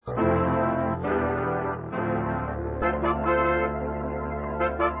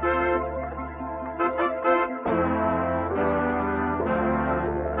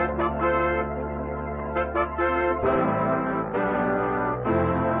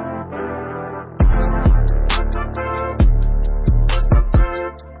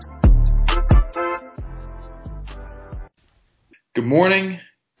morning,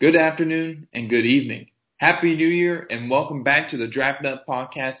 good afternoon, and good evening. Happy New Year and welcome back to the Draft Nut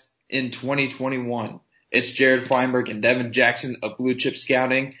Podcast in 2021. It's Jared Feinberg and Devin Jackson of Blue Chip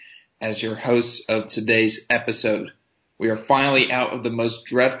Scouting as your hosts of today's episode. We are finally out of the most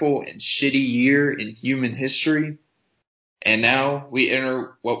dreadful and shitty year in human history, and now we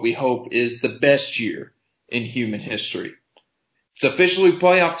enter what we hope is the best year in human history. It's officially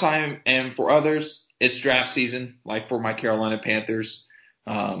playoff time, and for others, it's draft season, like for my Carolina Panthers.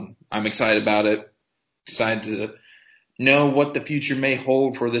 I'm excited about it. Excited to know what the future may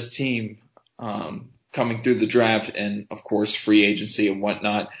hold for this team coming through the draft and, of course, free agency and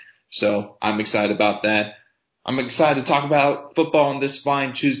whatnot. So I'm excited about that. I'm excited to talk about football on this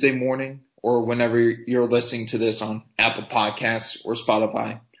fine Tuesday morning or whenever you're listening to this on Apple Podcasts or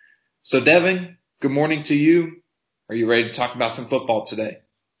Spotify. So, Devin, good morning to you. Are you ready to talk about some football today?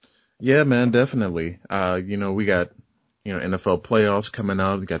 Yeah, man, definitely. We got, NFL playoffs coming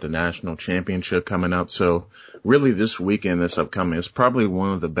up. We got the national championship coming up. So really this weekend that's upcoming is probably one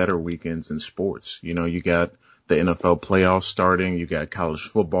of the better weekends in sports. You got the NFL playoffs starting. You got college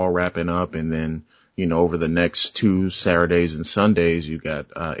football wrapping up. And then, over the next 2 Saturdays and Sundays, you got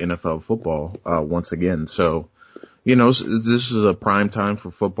NFL football once again. So, this is a prime time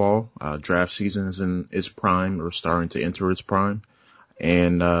for football. Draft season is in its prime or starting to enter its prime.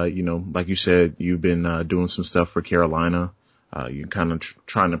 And, like you said, you've been doing some stuff for Carolina. You're kind of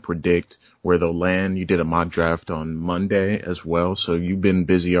trying to predict where they'll land. You did a mock draft on Monday as well. So you've been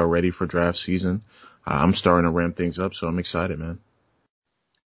busy already for draft season. I'm starting to ramp things up, so I'm excited, man.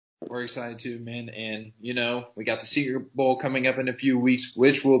 We're excited too, man. And, we got the Senior Bowl coming up in a few weeks,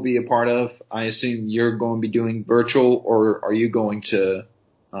 which we'll be a part of. I assume you're going to be doing virtual, or are you going to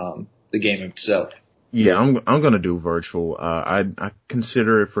the game itself? Yeah, I'm gonna do virtual. I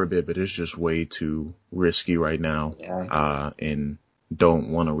consider it for a bit, but it's just way too risky right now. Yeah. And don't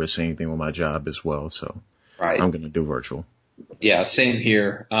want to risk anything with my job as well. So right. I'm gonna do virtual. Yeah, same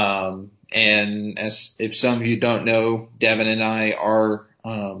here. And if some of you don't know, Devin and I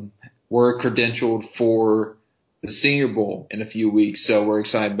we're credentialed for the Senior Bowl in a few weeks. So we're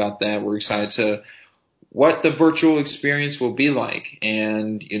excited about that. We're excited to what the virtual experience will be like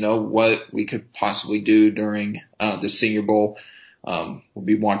and, what we could possibly do during the Senior Bowl. We'll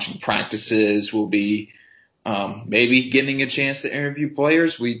be watching practices. We'll be maybe getting a chance to interview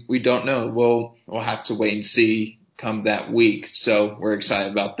players. We don't know. We'll have to wait and see come that week. So we're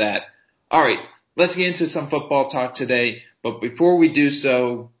excited about that. All right, let's get into some football talk today. But before we do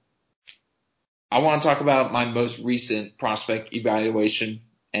so, I want to talk about my most recent prospect evaluation.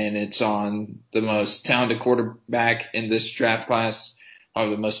 And it's on the most talented quarterback in this draft class, or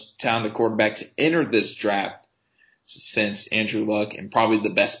the most talented quarterback to enter this draft since Andrew Luck, and probably the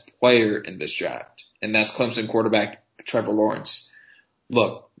best player in this draft. And that's Clemson quarterback Trevor Lawrence.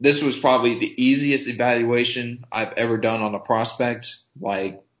 Look, this was probably the easiest evaluation I've ever done on a prospect.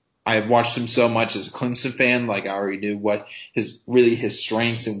 Like, I have watched him so much as a Clemson fan, like I already knew what his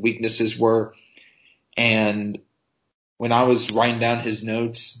strengths and weaknesses were. And when I was writing down his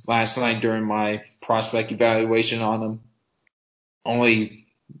notes last night during my prospect evaluation on him, only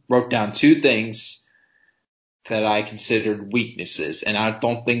wrote down 2 things that I considered weaknesses. And I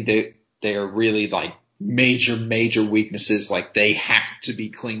don't think that they are really like major weaknesses, like they have to be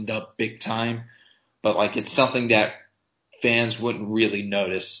cleaned up big time. But like it's something that fans wouldn't really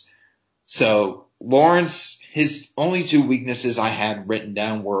notice. So Lawrence, his only 2 weaknesses I had written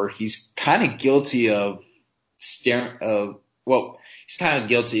down were he's kind of guilty of he's kind of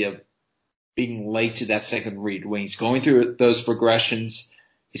guilty of being late to that second read. When he's going through those progressions,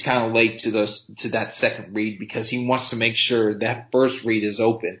 he's kind of late to that second read because he wants to make sure that first read is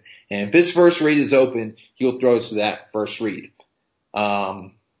open. And if his first read is open, he'll throw to that first read.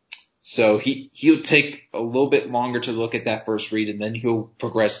 So he'll take a little bit longer to look at that first read, and then he'll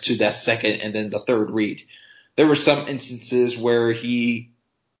progress to that second and then the third read. There were some instances where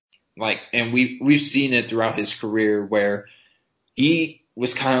and we've seen it throughout his career where he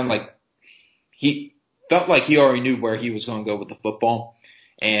was kind of like, he felt like he already knew where he was going to go with the football.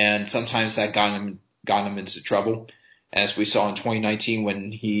 And sometimes that got him into trouble. As we saw in 2019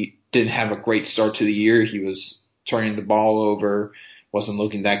 when he didn't have a great start to the year, he was turning the ball over, wasn't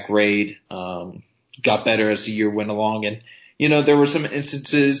looking that great, got better as the year went along. And, there were some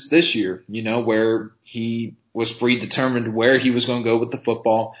instances this year, where he was predetermined where he was going to go with the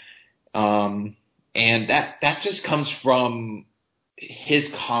football. And that just comes from his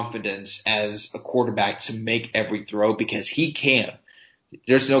confidence as a quarterback to make every throw because he can.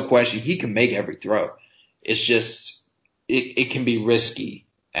 There's no question he can make every throw. It's just, it can be risky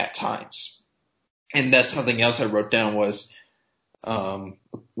at times. And that's something else I wrote down was,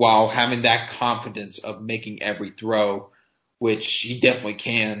 while having that confidence of making every throw, which he definitely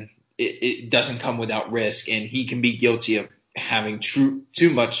can. It doesn't come without risk, and he can be guilty of having too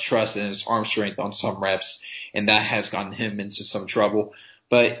much trust in his arm strength on some reps, and that has gotten him into some trouble.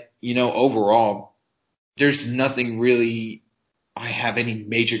 But, overall, there's nothing really I have any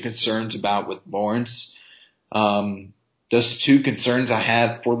major concerns about with Lawrence. Those two concerns I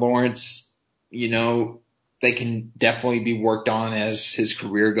have for Lawrence, they can definitely be worked on as his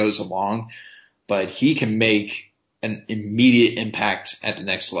career goes along, but he can make an immediate impact at the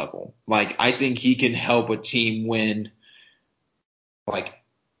next level. Like, I think he can help a team win like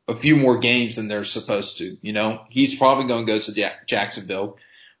a few more games than they're supposed to. He's probably going to go to Jacksonville,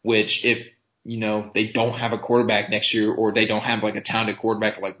 which if, they don't have a quarterback next year, or they don't have like a talented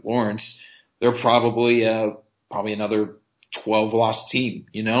quarterback like Lawrence, they're probably another 12 loss team,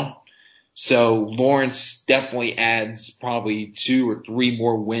 So Lawrence definitely adds probably 2 or 3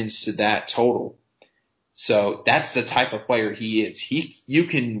 more wins to that total. So that's the type of player he is. You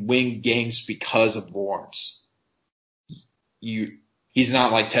can win games because of Lawrence. He's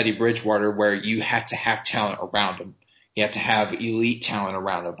not like Teddy Bridgewater where you have to have talent around him. You have to have elite talent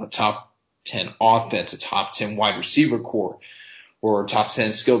around him, a top 10 offense, a top 10 wide receiver core, or a top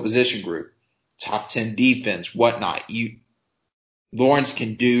 10 skill position group, top 10 defense, whatnot. Lawrence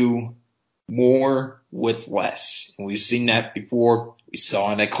can do more with less. And we've seen that before. We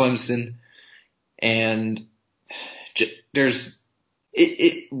saw it at Clemson. And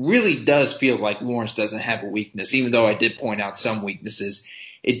it really does feel like Lawrence doesn't have a weakness, even though I did point out some weaknesses.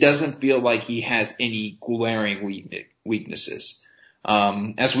 It doesn't feel like he has any glaring weaknesses.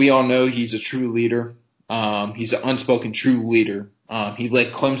 As we all know, he's a true leader. He's an unspoken true leader. He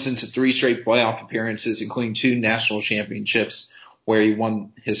led Clemson to 3 straight playoff appearances, including 2 national championships, where he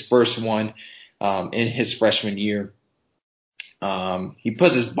won his first one in his freshman year. He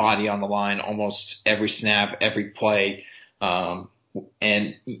puts his body on the line almost every snap, every play.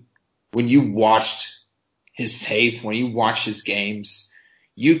 And when you watched his tape, when you watch his games,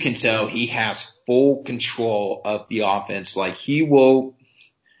 you can tell he has full control of the offense. Like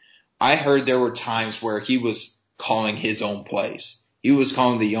I heard there were times where he was calling his own plays. He was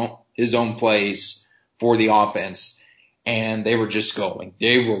calling his own plays for the offense, and they were just going.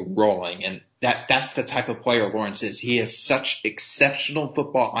 They were rolling, and that's the type of player Lawrence is. He has such exceptional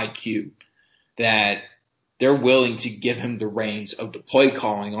football IQ that they're willing to give him the reins of the play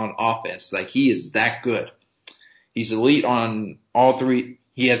calling on offense. Like, he is that good. He's elite on all 3.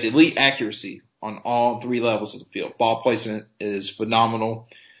 He has elite accuracy on all 3 levels of the field. Ball placement is phenomenal.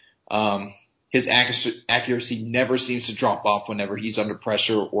 His accuracy never seems to drop off whenever he's under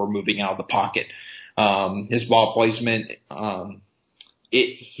pressure or moving out of the pocket. His ball placement,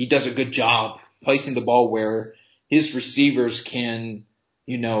 he does a good job placing the ball where his receivers can,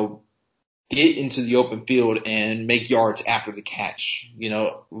 get into the open field and make yards after the catch.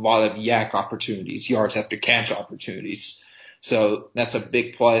 A lot of yak opportunities, yards after catch opportunities. So that's a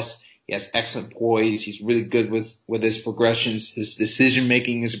big plus. He has excellent poise. He's really good with his progressions. His decision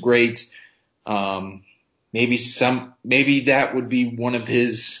making is great. Maybe that would be one of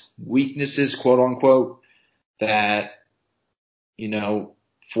his weaknesses, quote unquote, that,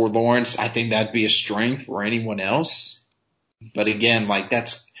 for Lawrence, I think that'd be a strength for anyone else. But again,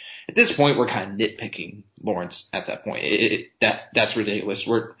 at this point, we're kind of nitpicking Lawrence at that point. That's ridiculous.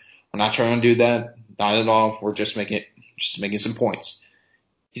 We're not trying to do that. Not at all. We're just making some points.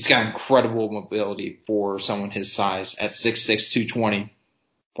 He's got incredible mobility for someone his size at 6'6", 220.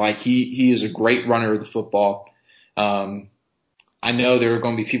 Like, he is a great runner of the football. I know there are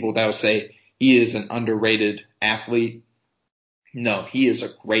going to be people that will say he is an underrated athlete. No, he is a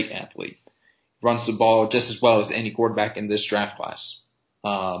great athlete. Runs the ball just as well as any quarterback in this draft class.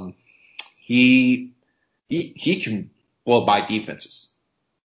 He can blow by defenses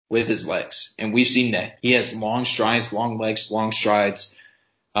with his legs, and we've seen that. He has long strides, long legs, long strides.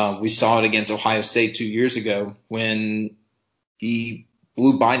 We saw it against Ohio State 2 years ago when he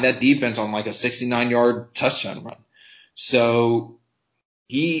blew by that defense on like a 69-yard touchdown run. So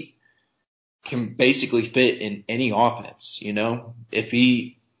he can basically fit in any offense, if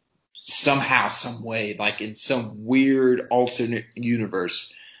he somehow, some way, like in some weird alternate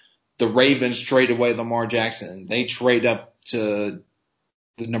universe, the Ravens trade away Lamar Jackson. They trade up to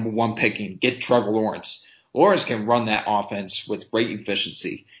the number 1 pick and get Trevor Lawrence. Lawrence can run that offense with great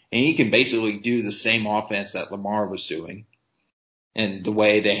efficiency, and he can basically do the same offense that Lamar was doing and the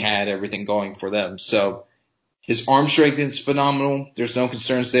way they had everything going for them. So his arm strength is phenomenal. There's no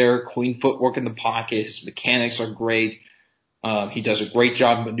concerns there. Clean footwork in the pocket. His mechanics are great. He does a great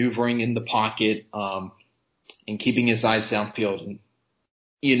job maneuvering in the pocket. and keeping his eyes downfield. And,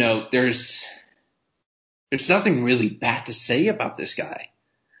 there's nothing really bad to say about this guy.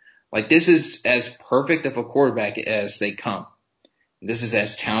 Like, this is as perfect of a quarterback as they come. This is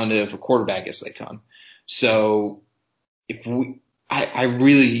as talented of a quarterback as they come. So I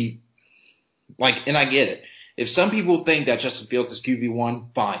really like, and I get it. If some people think that Justin Fields is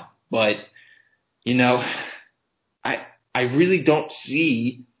QB1, fine. But, I really don't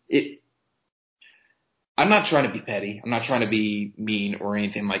see it. I'm not trying to be petty. I'm not trying to be mean or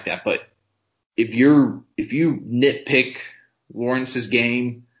anything like that. But if you nitpick Lawrence's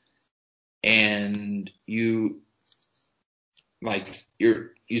game and you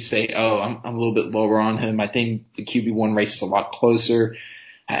say, oh, I'm a little bit lower on him. I think the QB1 race is a lot closer.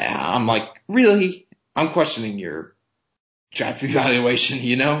 I'm like, really? I'm questioning your draft evaluation,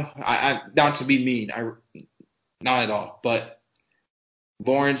 I not to be mean. Not at all. But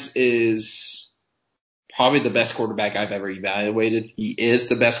Lawrence is probably the best quarterback I've ever evaluated. He is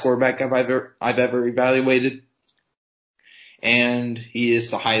the best quarterback I've ever evaluated. And he is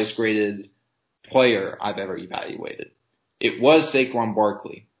the highest graded player I've ever evaluated. It was Saquon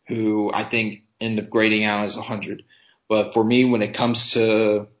Barkley, who I think ended up grading out as 100. But for me, when it comes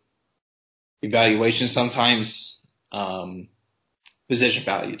to evaluation, sometimes position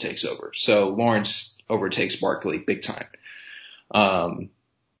value takes over. So Lawrence overtakes Barkley big time.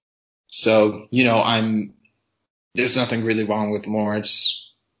 There's nothing really wrong with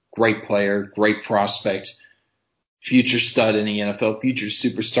Lawrence. Great player, great prospect, future stud in the NFL, future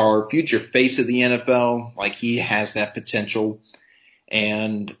superstar, future face of the NFL. Like, he has that potential.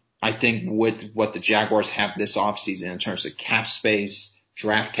 And I think with what the Jaguars have this offseason in terms of cap space,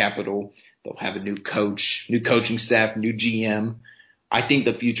 draft capital, they'll have a new coach, new coaching staff, new GM. I think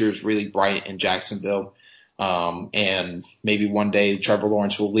the future is really bright in Jacksonville. And maybe one day Trevor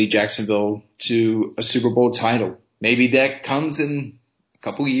Lawrence will lead Jacksonville to a Super Bowl title. Maybe that comes in a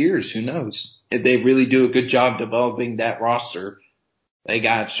couple years. Who knows? If they really do a good job developing that roster, they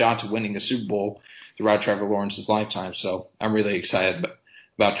got a shot to winning a Super Bowl throughout Trevor Lawrence's lifetime. So I'm really excited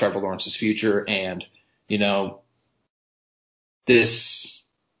about Trevor Lawrence's future. And,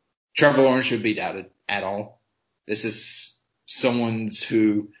 Trevor Lawrence should be doubted at all. This is someone's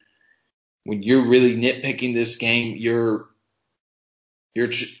who, when you're really nitpicking this game, you're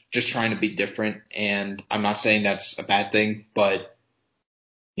just trying to be different. And I'm not saying that's a bad thing, but,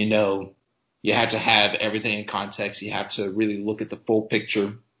 you have to have everything in context. You have to really look at the full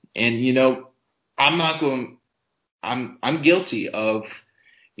picture. And, I'm guilty of,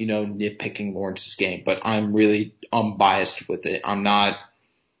 nitpicking Lawrence's game, but I'm really unbiased with it. I'm not,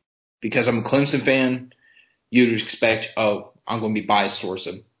 because I'm a Clemson fan, you'd expect, oh, I'm going to be biased towards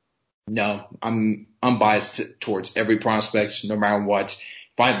him. No, I'm unbiased towards every prospect, no matter what.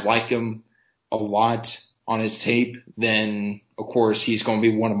 If I like him a lot on his tape, then of course he's going to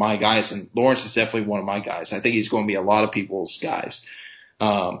be one of my guys, and Lawrence is definitely one of my guys. I think he's going to be a lot of people's guys.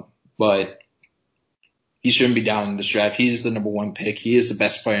 But he shouldn't be down in this draft. He's the number one pick. He is the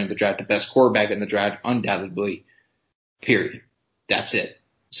best player in the draft, the best quarterback in the draft, undoubtedly. Period. That's it.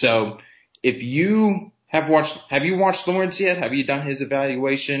 So if you have you watched Lawrence yet? Have you done his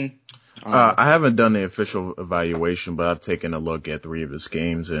evaluation? I haven't done the official evaluation, but I've taken a look at 3 of his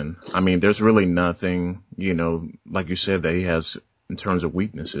games, and I mean, there's really nothing, like you said, that he has in terms of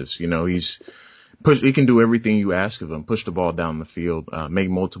weaknesses. He can do everything you ask of him, push the ball down the field, make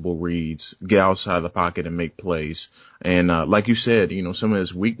multiple reads, get outside the pocket and make plays. And, like you said, some of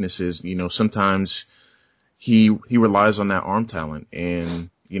his weaknesses, sometimes he relies on that arm talent, and,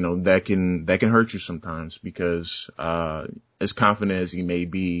 that can hurt you sometimes because, as confident as he may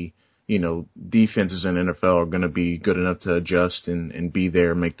be, defenses in the NFL are going to be good enough to adjust and be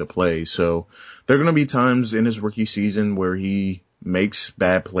there and make the play. So there are going to be times in his rookie season where he makes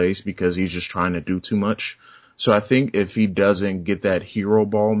bad plays because he's just trying to do too much. So I think if he doesn't get that hero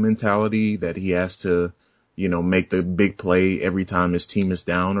ball mentality that he has to, make the big play every time his team is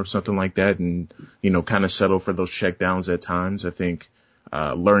down or something like that and, kind of settle for those checkdowns at times, I think,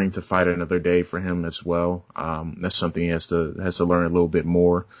 learning to fight another day for him as well. That's something he has to learn a little bit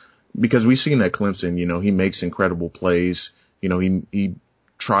more. Because we've seen at Clemson, he makes incredible plays. He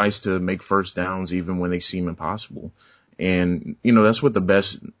tries to make first downs even when they seem impossible. And, that's what the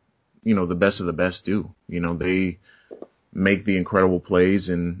best of the best do. They make the incredible plays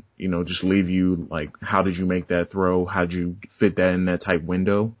and, just leave you like, how did you make that throw? How did you fit that in that tight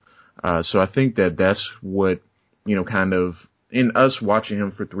window? So I think that that's what, kind of in us watching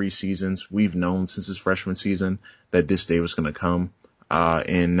him for 3 seasons, we've known since his freshman season that this day was going to come.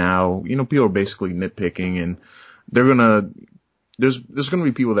 And now, people are basically nitpicking and they're going to there's going to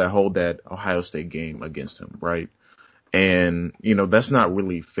be people that hold that Ohio State game against him, right? And, you know, that's not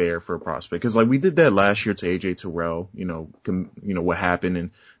really fair for a prospect. Cause like we did that last year to AJ Terrell, what happened.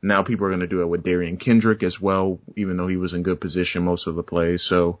 And now people are going to do it with Darian Kendrick as well, even though he was in good position most of the plays.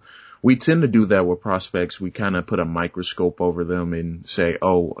 So we tend to do that with prospects. We kind of put a microscope over them and say,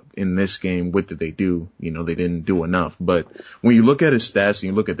 oh, in this game, what did they do? You know, they didn't do enough. But when you look at his stats and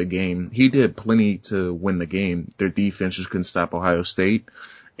you look at the game, he did plenty to win the game. Their defense just couldn't stop Ohio State.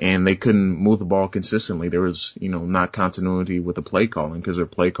 And they couldn't move the ball consistently. There was, not continuity with the play calling because their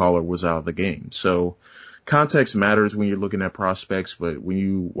play caller was out of the game. So context matters when you're looking at prospects, but when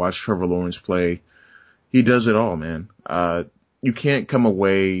you watch Trevor Lawrence play, he does it all, man. You can't come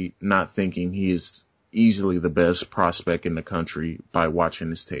away not thinking he is easily the best prospect in the country by watching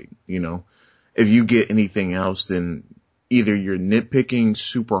his tape. If you get anything else, then either you're nitpicking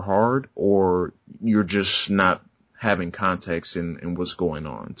super hard or you're just not having context in what's going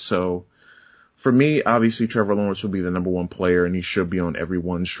on. So for me, obviously Trevor Lawrence will be the number one player and he should be on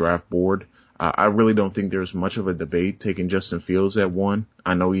everyone's draft board. I really don't think there's much of a debate taking Justin Fields at one.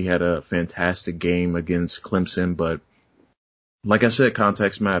 I know he had a fantastic game against Clemson, but like I said,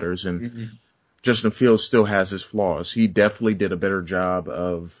 context matters and Justin Fields still has his flaws. He definitely did a better job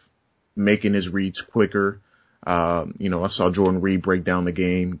of making his reads quicker. I saw Jordan Reed break down the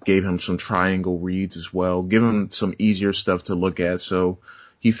game, gave him some triangle reads as well, give him some easier stuff to look at so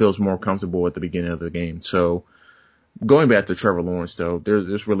he feels more comfortable at the beginning of the game. So going back to Trevor Lawrence though,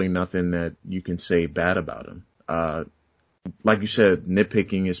 there's really nothing that you can say bad about him. Like you said,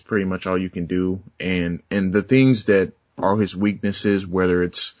 nitpicking is pretty much all you can do. And the things that are his weaknesses, whether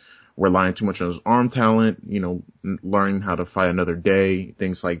it's relying too much on his arm talent, learning how to fight another day,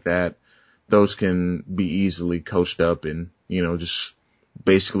 things like that. Those can be easily coached up and, just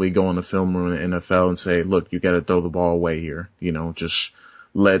basically go in the film room in the NFL and say, look, you got to throw the ball away here. Just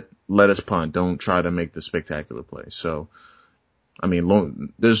let us punt. Don't try to make the spectacular play. So, I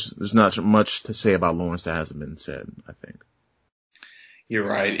mean, there's not much to say about Lawrence that hasn't been said, I think. You're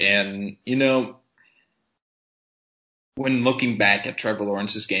right. And, when looking back at Trevor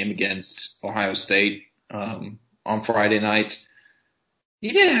Lawrence's game against Ohio State, on Friday night, he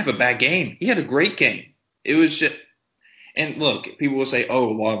didn't have a bad game. He had a great game. It was just, and look, people will say, oh,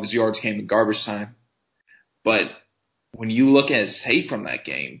 a lot of his yards came in garbage time. But when you look at his tape from that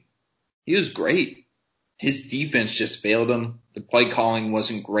game, he was great. His defense just failed him. The play calling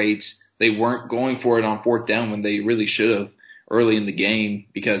wasn't great. They weren't going for it on fourth down when they really should have early in the game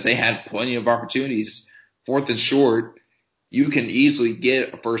because they had plenty of opportunities. Fourth and short, you can easily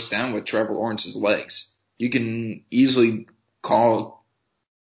get a first down with Trevor Lawrence's legs. You can easily call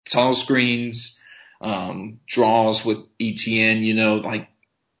tunnel screens, draws with ETN,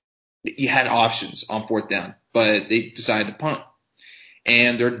 you had options on fourth down, but they decided to punt.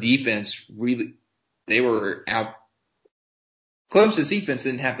 And their defense they were out. Clemson's defense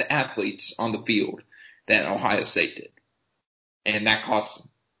didn't have the athletes on the field that Ohio State did. And that cost them.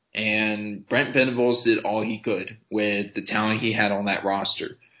 And Brent Venables did all he could with the talent he had on that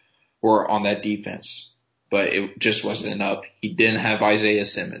roster or on that defense. But it just wasn't enough. He didn't have Isaiah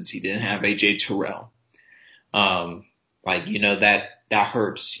Simmons. He didn't have AJ Terrell. That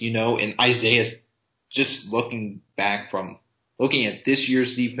hurts, and Isaiah, just looking at this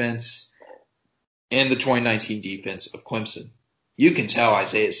year's defense and the 2019 defense of Clemson, you can tell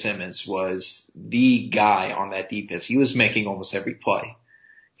Isaiah Simmons was the guy on that defense. He was making almost every play.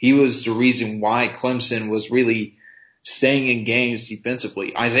 He was the reason why Clemson was really staying in games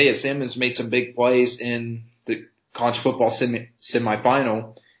defensively. Isaiah Simmons made some big plays in the college football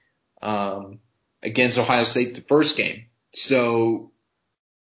semifinal against Ohio State the first game. So,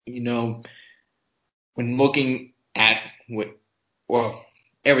 when looking at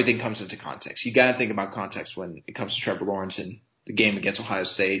everything comes into context. You got to think about context when it comes to Trevor Lawrence and the game against Ohio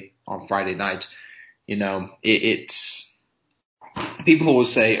State on Friday night. It's people will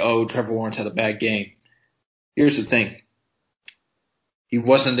say, oh, Trevor Lawrence had a bad game. Here's the thing. He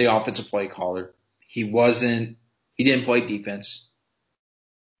wasn't the offensive play caller. He didn't play defense.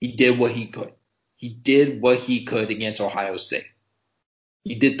 He did what he could. He did what he could against Ohio State.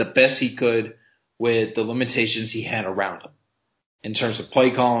 He did the best he could with the limitations he had around him in terms of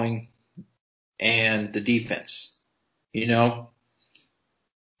play calling and the defense.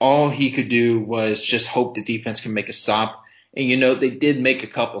 All he could do was just hope the defense can make a stop. And, they did make a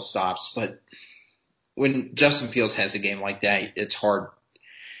couple stops, but when Justin Fields has a game like that, it's hard.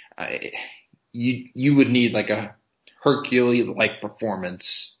 You would need like a Hercules-like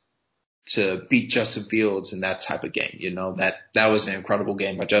performance to beat Justin Fields in that type of game. That was an incredible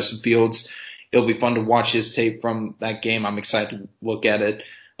game by Justin Fields. it'll be fun to watch his tape from that game. I'm excited to look at it.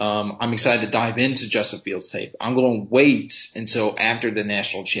 I'm excited to dive into Justin Fields' tape. I'm going to wait until after the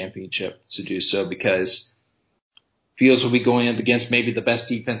national championship to do so because Fields will be going up against maybe the best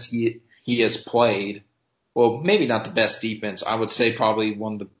defense he has played. Well, maybe not the best defense. I would say probably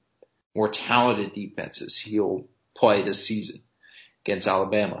one of the more talented defenses he'll play this season against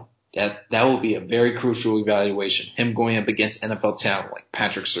Alabama. That will be a very crucial evaluation. Him going up against NFL talent like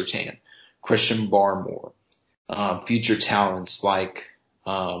Patrick Surtain, Christian Barmore, future talents like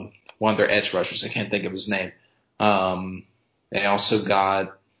one of their edge rushers. I can't think of his name. They also got,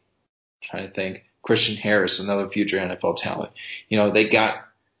 I'm trying to think, Christian Harris, another future NFL talent.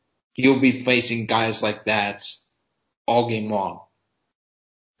 He'll be facing guys like that all game long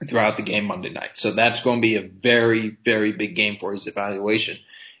throughout the game Monday night. So that's going to be a very, very big game for his evaluation.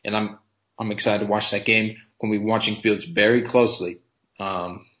 And I'm excited to watch that game. I'm going to be watching Fields very closely.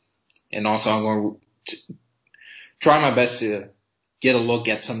 And also I'm going to try my best to get a look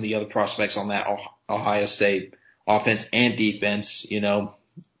at some of the other prospects on that Ohio State offense and defense. There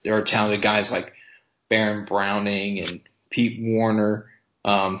are talented guys like Baron Browning and Pete Warner,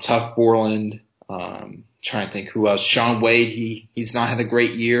 Tuck Borland, trying to think who else. Shaun Wade, he's not had a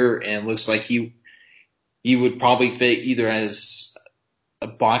great year and looks like he would probably fit either as a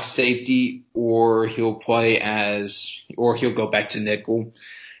box safety or he'll go back to nickel.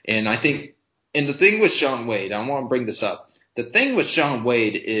 And the thing with Shaun Wade, I want to bring this up. The thing with Shaun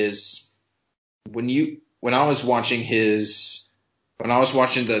Wade is when I was watching the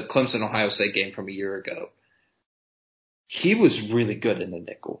Clemson Ohio State game from a year ago, he was really good in the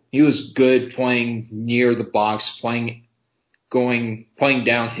nickel. He was good playing near the box, playing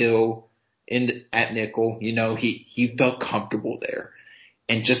downhill at nickel. He felt comfortable there.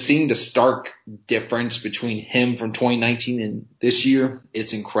 And just seeing the stark difference between him from 2019 and this year,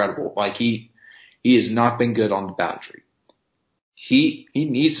 it's incredible. Like he has not been good on the boundary. He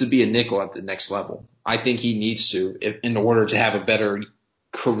needs to be a nickel at the next level. I think he needs to in order to have a better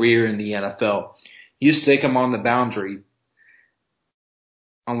career in the NFL. You stick him on the boundary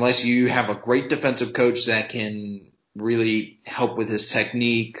unless you have a great defensive coach that can really help with his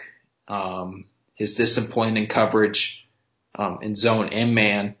technique, his discipline and coverage, in zone and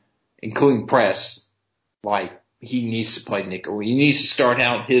man, including press. Like he needs to play nickel. He needs to start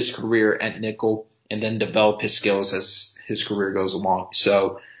out his career at nickel and then develop his skills as his career goes along.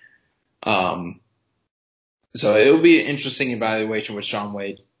 So it'll be an interesting evaluation with Shaun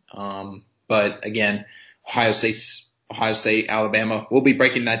Wade. But again, Ohio State, Alabama, we'll be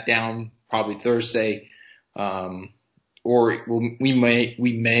breaking that down probably Thursday. We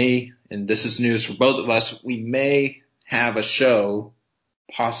may, and this is news for both of us, we may have a show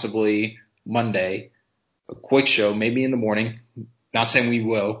possibly Monday, a quick show, maybe in the morning. Not saying we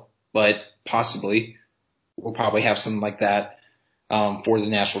will, but possibly we'll probably have something like that, for the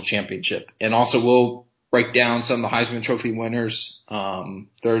national championship. And also we'll break down some of the Heisman Trophy winners,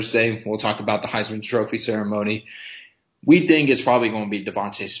 Thursday. We'll talk about the Heisman Trophy ceremony. We think it's probably going to be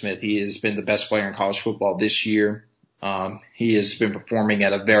Devontae Smith. He has been the best player in college football this year. He has been performing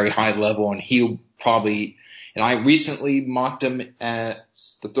at a very high level, and I recently mocked him as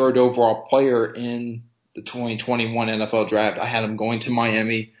the third overall player in the 2021 NFL draft. I had him going to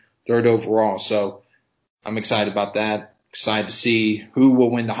Miami, third overall. So I'm excited about that. Excited to see who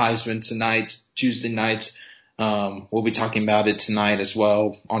will win the Heisman tonight, Tuesday night. We'll be talking about it tonight as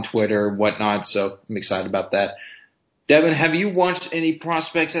well on Twitter, whatnot. So I'm excited about that. Devin, have you watched any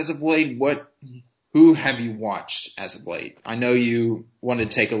prospects as of late? Who have you watched as of late? I know you wanted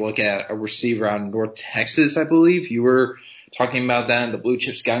to take a look at a receiver out in North Texas, I believe. You were talking about that in the Blue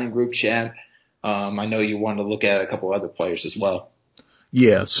Chip Scouting group chat. I know you wanted to look at a couple other players as well.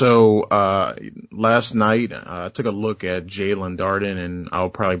 Yeah, so last night I took a look at Jalen Darden, and I'll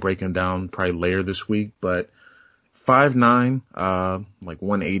probably break him down probably later this week. But 5'9", like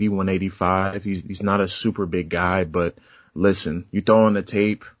 180, 185. He's not a super big guy, but listen, you throw on the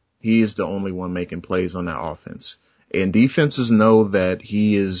tape, he is the only one making plays on that offense. And defenses know that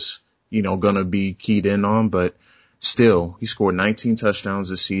he is, going to be keyed in on, but still, he scored 19 touchdowns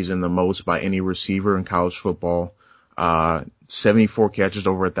this season, the most by any receiver in college football. 74 catches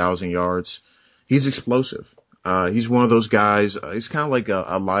over 1,000 yards. He's explosive. He's one of those guys. He's kind of like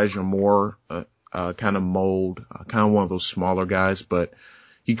a Elijah Moore, kind of mold, kind of one of those smaller guys, but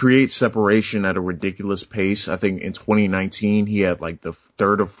he creates separation at a ridiculous pace. I think in 2019, he had like the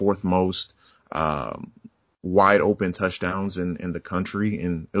third or fourth most, wide open touchdowns in the country.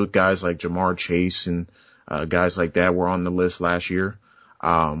 And it was guys like Jamar Chase and, guys like that were on the list last year.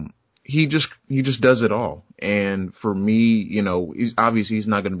 he just does it all. And for me, he's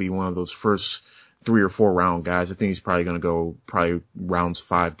not going to be one of those first 3 or 4 round guys. I think he's probably going to go probably rounds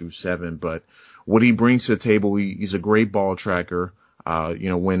 5 through 7. But what he brings to the table, he's a great ball tracker.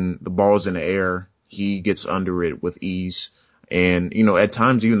 When the ball's in the air, he gets under it with ease. And, at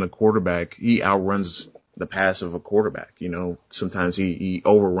times even the quarterback, he outruns the pass of a quarterback. Sometimes he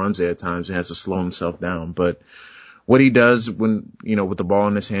overruns it at times and has to slow himself down. But what he does when, with the ball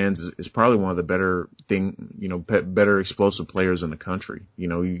in his hands is probably one of the better explosive players in the country.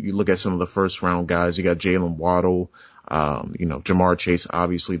 You look at some of the first round guys, you got Jalen Waddle, Jamar Chase,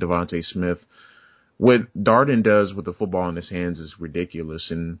 obviously Devontae Smith. What Darden does with the football in his hands is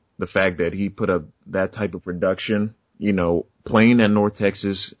ridiculous. And the fact that he put up that type of production, playing at North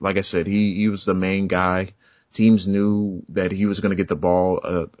Texas, like I said, he was the main guy. Teams knew that he was going to get the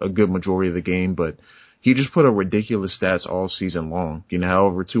ball a good majority of the game, but he just put up ridiculous stats all season long.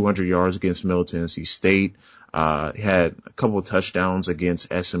 Over 200 yards against Middle Tennessee State, had a couple of touchdowns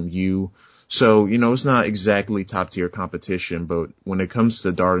against SMU. So, it's not exactly top tier competition, but when it comes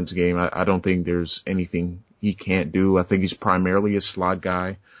to Darden's game, I don't think there's anything he can't do. I think he's primarily a slot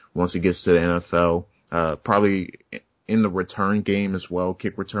guy once he gets to the NFL, probably in the return game as well,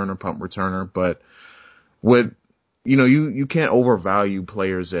 kick returner, punt returner. But you can't overvalue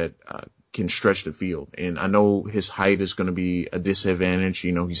players that, can stretch the field. And I know his height is going to be a disadvantage.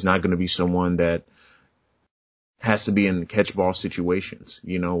 He's not going to be someone that has to be in catch ball situations,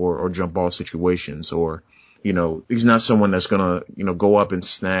 or jump ball situations, or, he's not someone that's going to, go up and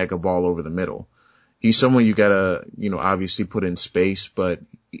snag a ball over the middle. He's someone you gotta, obviously put in space, but,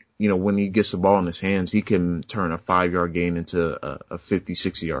 when he gets the ball in his hands, he can turn a 5-yard gain into a 50,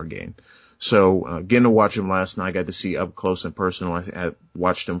 60-yard gain. So, getting to watch him last night, I got to see up close and personal. I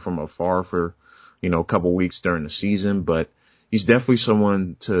watched him from afar for, a couple weeks during the season, but he's definitely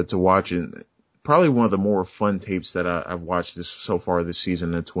someone to watch, and probably one of the more fun tapes that I've watched so far this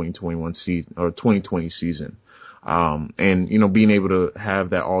season, the 2021 season or 2020 season. And, being able to have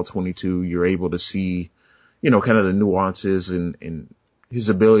that all 22, you're able to see, kind of the nuances and his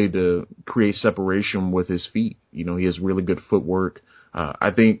ability to create separation with his feet. He has really good footwork.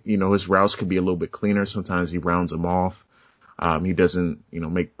 I think, his routes could be a little bit cleaner. Sometimes he rounds them off. He doesn't,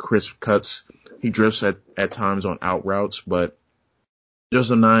 make crisp cuts. He drifts at times on out routes, but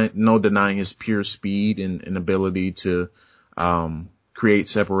there's no denying his pure speed and ability to, create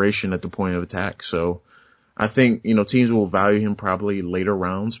separation at the point of attack. So I think, teams will value him probably later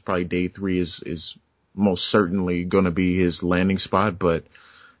rounds. Probably day 3 is most certainly going to be his landing spot, but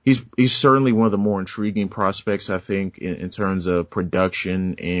he's certainly one of the more intriguing prospects, I think, in terms of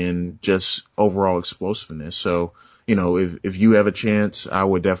production and just overall explosiveness. So, if you have a chance, I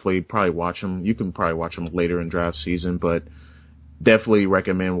would definitely probably watch him. You can probably watch him later in draft season, but definitely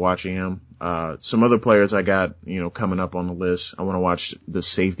recommend watching him. Some other players I got, coming up on the list. I want to watch the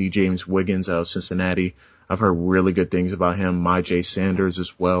safety James Wiggins out of Cincinnati. I've heard really good things about him. Myjai Sanders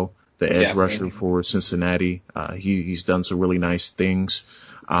as well, the edge rusher for Cincinnati. He's done some really nice things.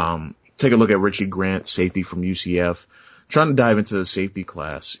 Take a look at Richie Grant, safety from UCF. Trying to dive into the safety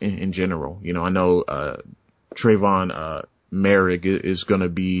class in general. I know, Trayvon, Merrick is going to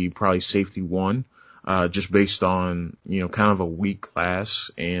be probably safety 1, just based on, kind of a weak class.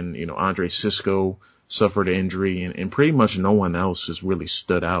 And, Andre Sisco suffered an injury and pretty much no one else has really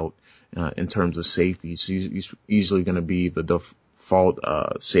stood out, in terms of safeties. He's easily going to be the default,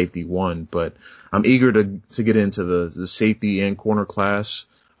 safety 1, but I'm eager to get into the safety and corner class.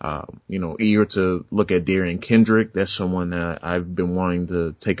 Eager to look at Darian Kendrick. That's someone that I've been wanting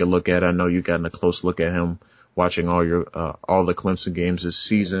to take a look at. I know you've gotten a close look at him watching all the Clemson games this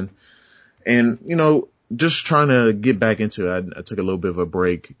season. And, just trying to get back into it. I took a little bit of a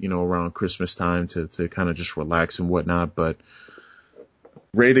break, around Christmas time to kind of just relax and whatnot, but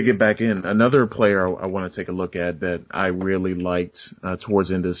ready to get back in. Another player I want to take a look at that I really liked, towards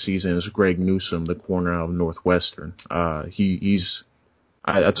the end of the season is Greg Newsome, the corner out of Northwestern.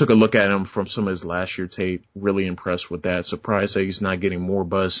 I took a look at him from some of his last year tape, really impressed with that. Surprised that he's not getting more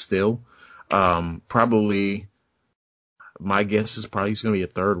buzz still. Probably, my guess is probably he's going to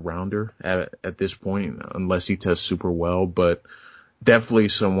be a 3rd rounder at this point, unless he tests super well, but definitely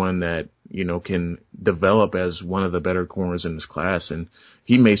someone that, can develop as one of the better corners in this class. And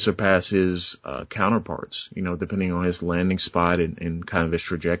he may surpass his, counterparts, depending on his landing spot and kind of his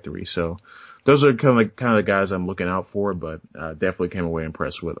trajectory. So those are kind of the guys I'm looking out for, but, definitely came away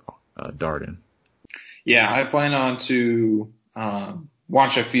impressed with, Darden. Yeah, I plan on to,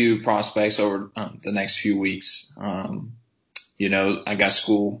 watch a few prospects over the next few weeks. I got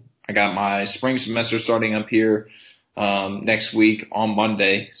school. I got my spring semester starting up here. next week on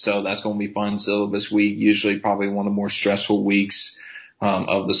Monday. So that's going to be fun. Syllabus week, usually probably one of the more stressful weeks,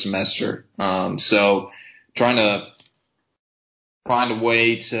 of the semester. So trying to find a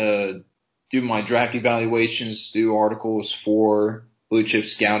way to do my draft evaluations, do articles for blue chip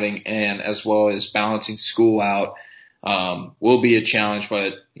scouting, and as well as balancing school out, will be a challenge,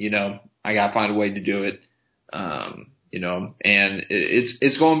 but, I got to find a way to do it. And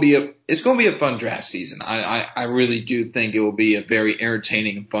it's going to be a fun draft season. I really do think it will be a very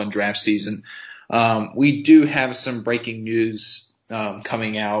entertaining and fun draft season. We do have some breaking news,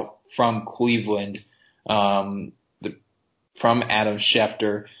 coming out from Cleveland, from Adam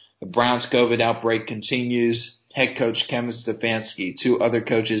Schefter. The Browns COVID outbreak continues. Head coach Kevin Stefanski, 2 other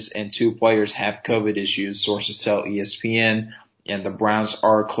coaches and 2 players have COVID issues, sources tell ESPN, and the Browns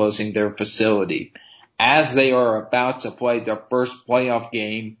are closing their facility as they are about to play their first playoff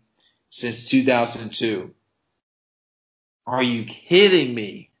game since 2002. Are you kidding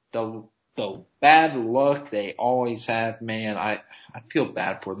me? The bad luck they always have, man. I feel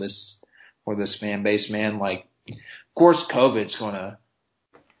bad for this fan base, man. Like, of course, COVID's going to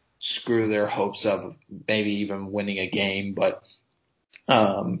screw their hopes of maybe even winning a game, but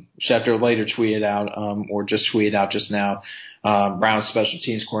Schefter later tweeted out, or just tweeted out just now, Browns special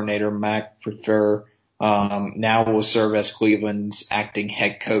teams coordinator Mac Prefer now will serve as Cleveland's acting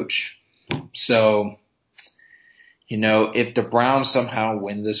head coach. So, if the Browns somehow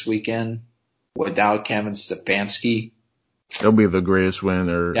win this weekend without Kevin Stefanski, that'll be the greatest win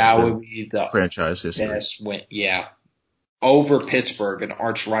that would be the franchise history. Best win, yeah, over Pittsburgh, an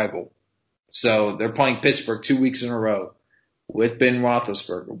arch rival. So they're playing Pittsburgh 2 weeks in a row with Ben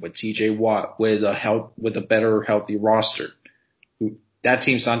Roethlisberger, with T.J. Watt, with a better, healthy roster. That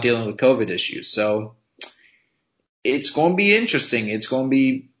team's not dealing with COVID issues, so it's going to be interesting. It's going to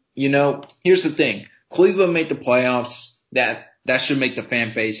be, here's the thing. Cleveland made the playoffs. That should make the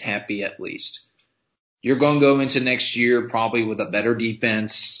fan base happy at least. You're going to go into next year probably with a better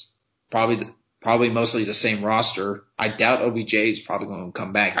defense, probably mostly the same roster. I doubt OBJ is probably going to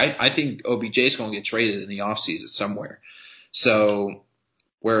come back. I think OBJ is going to get traded in the offseason somewhere. So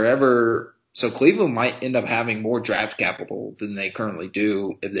Cleveland might end up having more draft capital than they currently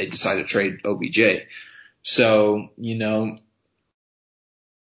do if they decide to trade OBJ. So,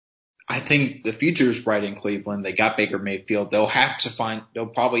 I think the future is bright in Cleveland. They got Baker Mayfield. They'll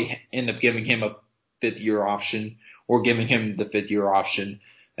probably end up giving him a 5th-year option or giving him the 5th-year option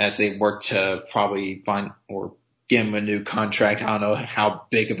as they work to probably find or give him a new contract. I don't know how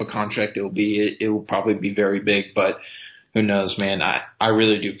big of a contract it will be. It will probably be very big, but who knows, man. I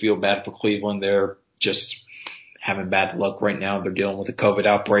really do feel bad for Cleveland. They're just having bad luck right now. They're dealing with the COVID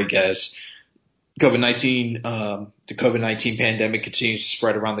outbreak as the COVID-19 pandemic continues to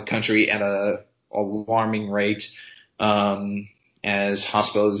spread around the country at a alarming rate. As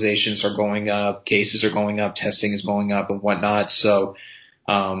hospitalizations are going up, cases are going up, testing is going up and whatnot. So,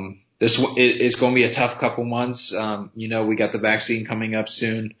 this is going to be a tough couple months. We got the vaccine coming up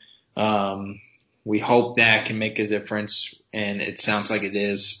soon. We hope that can make a difference, and it sounds like it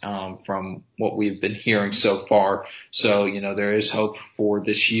is, from what we've been hearing so far. So, there is hope for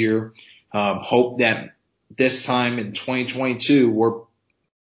this year. Hope that this time in 2022, we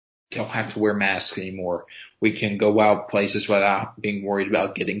don't have to wear masks anymore. We can go out places without being worried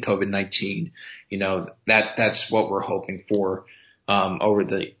about getting COVID-19. That's what we're hoping for, over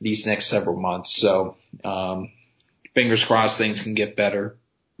these next several months. So, fingers crossed things can get better.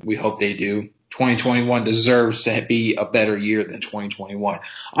 We hope they do. 2021 deserves to be a better year than 2021.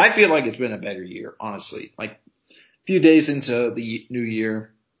 I feel like it's been a better year, honestly. Like, a few days into the new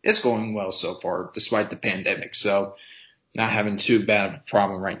year, it's going well so far, despite the pandemic. So, not having too bad of a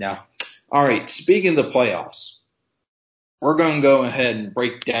problem right now. All right, speaking of the playoffs, we're going to go ahead and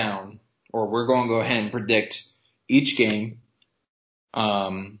break down, or we're going to go ahead and predict each game,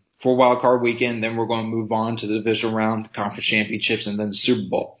 for Wild Card Weekend. Then we're going to move on to the divisional round, the conference championships, and then the Super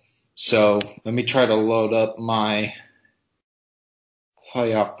Bowl. So let me try to load up my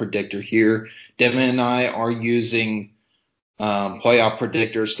playoff predictor here. Devin and I are using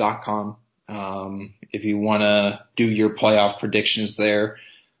playoffpredictors.com. If you want to do your playoff predictions there.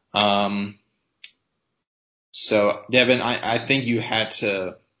 So Devin, I think you had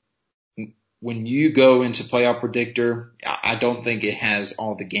to, when you go into playoff predictor, I don't think it has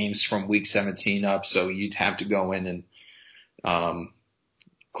all the games from week 17 up. So you'd have to go in and,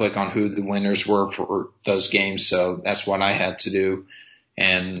 click on who the winners were for those games. So that's what I had to do.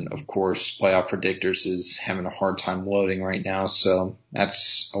 And of course, playoff predictors is having a hard time loading right now. So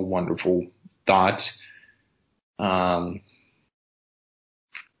that's a wonderful thought. Come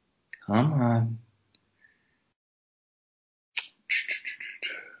on.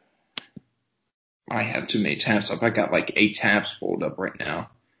 I have too many tabs up. I got like 8 tabs pulled up right now.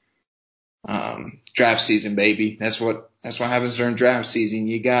 Draft season, baby. That's what happens during draft season.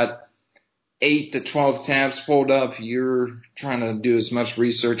 You got 8 to 12 tabs pulled up. You're trying to do as much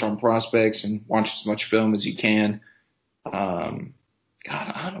research on prospects and watch as much film as you can. God,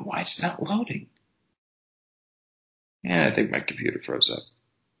 I don't know why it's not loading. Yeah, I think my computer froze up.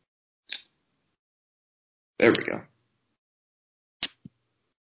 There we go.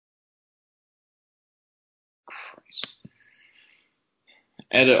 Christ.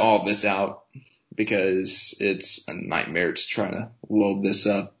 Edit all this out because it's a nightmare to try to load this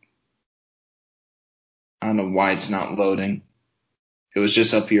up. I don't know why it's not loading. It was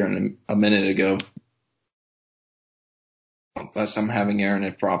just up here a minute ago. Unless I'm having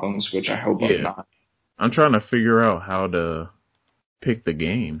internet problems, which I hope I'm not. I'm trying to figure out how to pick the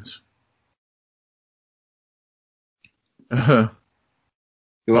games. You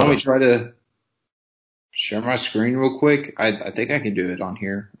want me to try to share my screen real quick? I think I can do it on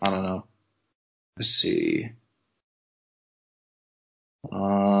here. I don't know. Let's see.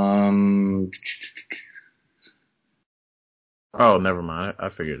 Oh, never mind. I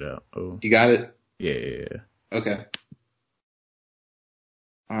figured it out. Oh. You got it? Yeah. Okay.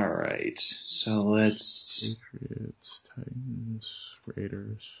 All right. So let's. Patriots, Titans,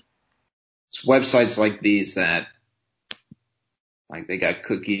 Raiders. It's websites like these that, like, they got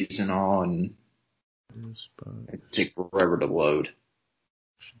cookies and all, and it take forever to load.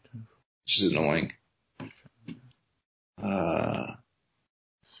 Which is annoying.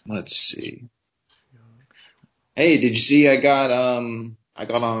 Let's see. Hey, did you see I got on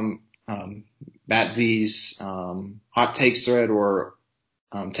Matt V's hot takes thread or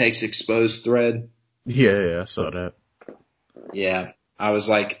takes exposed thread? Yeah, I saw that. Yeah, I was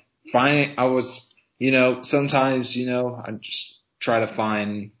like sometimes, I just try to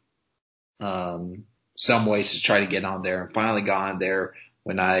find some ways to try to get on there, and finally got on there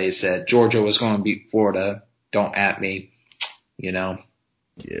when I said Georgia was going to beat Florida. Don't at me, Yeah.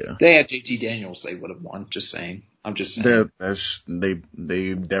 They had JT Daniels, they would have won. Just saying. I'm just saying.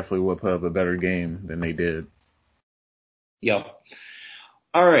 They definitely would put up a better game than they did. Yep.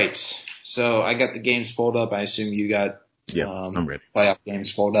 All right. So I got the games pulled up. I assume you got I'm ready. Playoff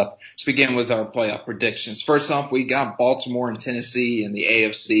games pulled up. Let's begin with our playoff predictions. First off, we got Baltimore and Tennessee in the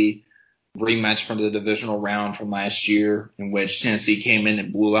AFC rematch from the divisional round from last year, in which Tennessee came in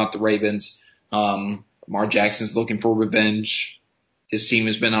and blew out the Ravens. Lamar Jackson's looking for revenge. His team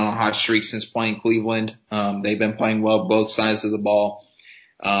has been on a hot streak since playing Cleveland. They've been playing well both sides of the ball.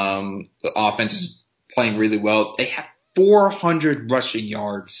 The offense is playing really well. They have 400 rushing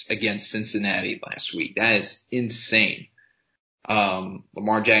yards against Cincinnati last week. That is insane.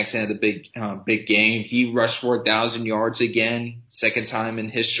 Lamar Jackson had a big game. He rushed for 1,000 yards again. Second time in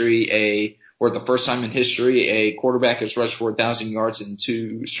history, the first time in history, a quarterback has rushed for 1,000 yards in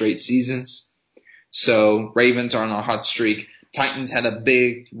 2 straight seasons. So Ravens are on a hot streak. Titans had a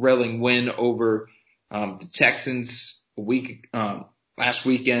big thrilling win over the Texans last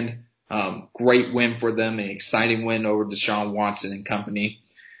weekend. Great win for them, an exciting win over Deshaun Watson and company.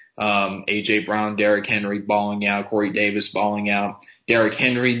 AJ Brown, Derrick Henry balling out, Corey Davis balling out. Derrick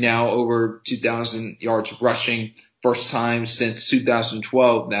Henry now over 2,000 yards rushing, first time since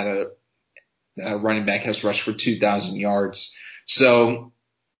 2012 that a running back has rushed for 2,000 yards. So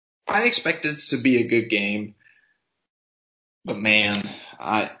I expect this to be a good game. But man,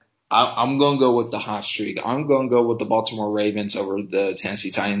 I'm going to go with the hot streak. I'm going to go with the Baltimore Ravens over the Tennessee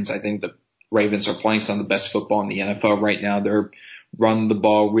Titans. I think the Ravens are playing some of the best football in the NFL right now. They're running the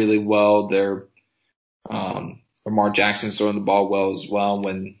ball really well. Lamar Jackson's throwing the ball well as well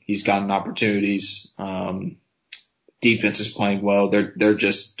when he's gotten opportunities. Defense is playing well.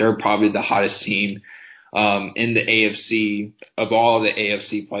 They're probably the hottest team in the AFC of all the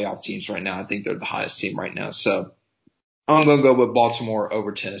AFC playoff teams right now. I think they're the hottest team right now. So I'm going to go with Baltimore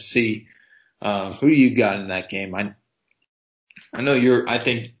over Tennessee. Who do you got in that game? I know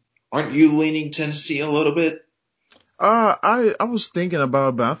aren't you leaning Tennessee a little bit? I was thinking about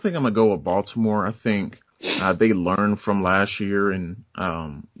it, but I think I'm gonna go with Baltimore. I think they learned from last year, and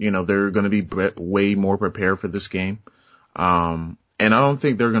they're gonna be way more prepared for this game. And I don't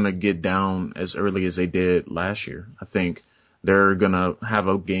think they're gonna get down as early as they did last year. I think they're gonna have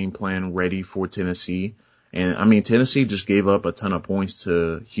a game plan ready for Tennessee. And I mean, Tennessee just gave up a ton of points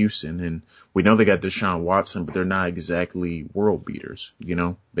to Houston, and we know they got Deshaun Watson, but they're not exactly world beaters.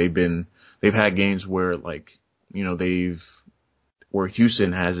 They've had games where where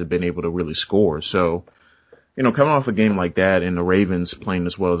Houston hasn't been able to really score. So, coming off a game like that and the Ravens playing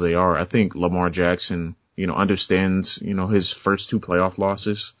as well as they are, I think Lamar Jackson, understands, his first 2 playoff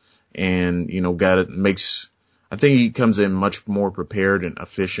losses and, I think he comes in much more prepared and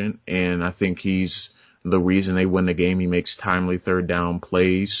efficient. And I think he's the reason they win the game. He makes timely third down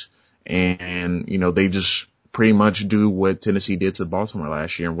plays, and, they just pretty much do what Tennessee did to Baltimore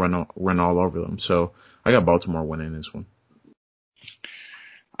last year and run all over them. So I got Baltimore winning this one.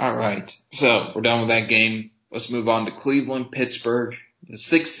 All right. So we're done with that game. Let's move on to Cleveland, Pittsburgh. The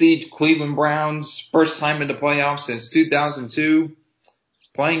 6th seed Cleveland Browns, first time in the playoffs since 2002,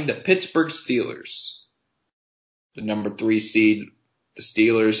 playing the Pittsburgh Steelers. The number 3 seed, the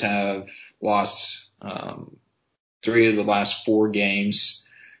Steelers have lost 3 of the last 4 games,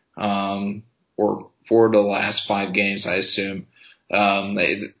 or 4 of the last 5 games, I assume.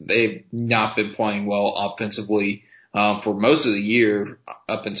 They've not been playing well offensively for most of the year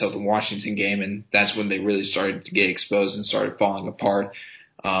up until the Washington game, and that's when they really started to get exposed and started falling apart.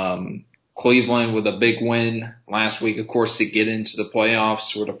 Cleveland with a big win last week, of course, to get into the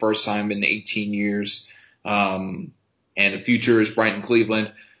playoffs for the first time in 18 years. And the future is bright in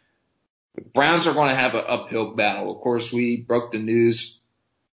Cleveland. The Browns are going to have an uphill battle. Of course, we broke the news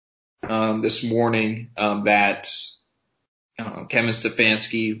this morning that Kevin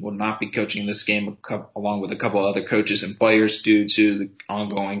Stefanski will not be coaching this game along with a couple other coaches and players due to the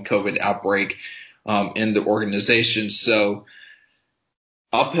ongoing COVID outbreak in the organization. So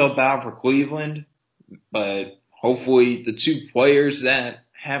uphill battle for Cleveland, but hopefully the 2 players that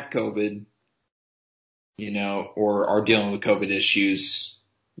have COVID, or are dealing with COVID issues,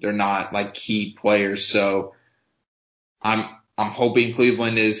 they're not like key players. So I'm hoping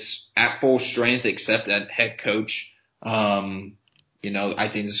Cleveland is at full strength except at head coach. I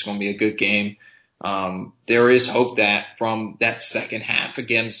think this is going to be a good game. There is hope that from that second half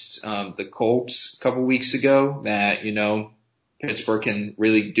against the Colts a couple weeks ago that, Pittsburgh can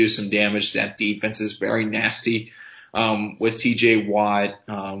really do some damage. That defense is very nasty, with TJ Watt,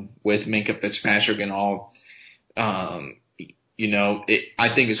 with Minkah Fitzpatrick and all. I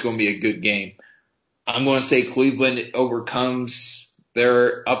think it's going to be a good game. I'm going to say Cleveland overcomes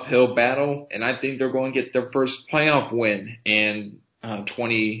their uphill battle, and I think they're going to get their first playoff win in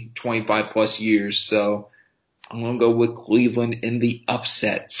 25 plus years. So I'm going to go with Cleveland in the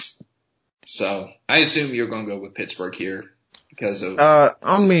upsets. So I assume you're going to go with Pittsburgh here because of. I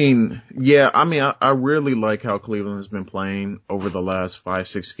really like how Cleveland has been playing over the last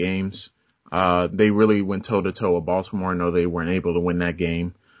 5-6 games. They really went toe to toe with Baltimore. I know they weren't able to win that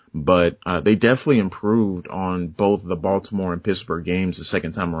game, but they definitely improved on both the Baltimore and Pittsburgh games the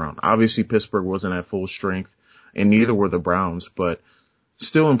second time around. Obviously, Pittsburgh wasn't at full strength, and neither were the Browns, but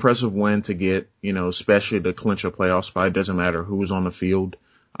still impressive win to get, especially to clinch a playoff spot. It doesn't matter who was on the field.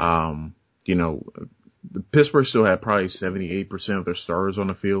 Pittsburgh still had probably 78% of their starters on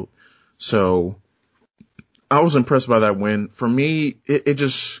the field. So I was impressed by that win. For me, it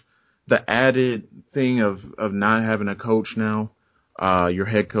just, the added thing of not having a coach now, your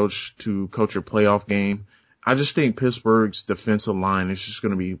head coach to coach your playoff game. I just think Pittsburgh's defensive line is just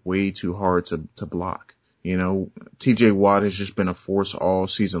going to be way too hard to block. TJ Watt has just been a force all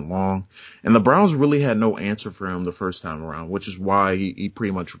season long, and the Browns really had no answer for him the first time around, which is why he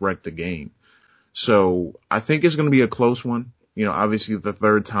pretty much wrecked the game. So I think it's going to be a close one. Obviously the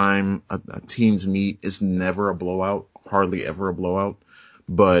third time a teams meet is never a blowout, hardly ever a blowout.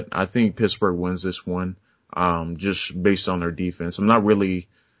 But I think Pittsburgh wins this one, just based on their defense. I'm not really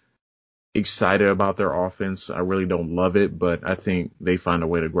excited about their offense. I really don't love it, but I think they find a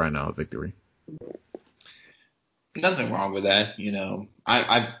way to grind out a victory. Nothing wrong with that.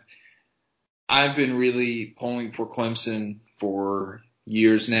 I've been really pulling for Clemson for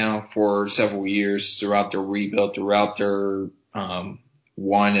years now, for several years throughout their rebuild, throughout their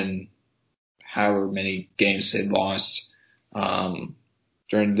one and however many games they lost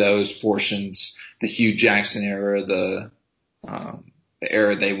during those portions, the Hugh Jackson era, the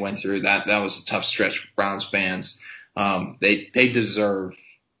era they went through. That was a tough stretch for Browns fans. They deserve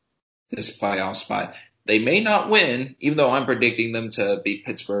this playoff spot. They may not win, even though I'm predicting them to beat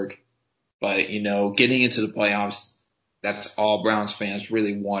Pittsburgh. But, getting into the playoffs, that's all Browns fans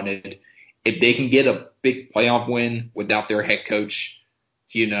really wanted. If they can get a big playoff win without their head coach,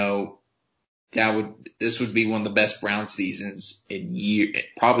 this would be one of the best Browns seasons in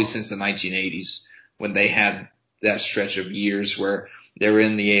probably since the 1980s, when they had that stretch of years where they were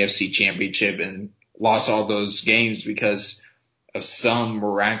in the AFC Championship and lost all those games because of some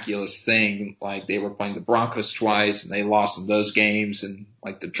miraculous thing. Like they were playing the Broncos twice and they lost in those games, and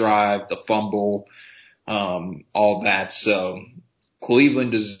like the drive, the fumble, all that. So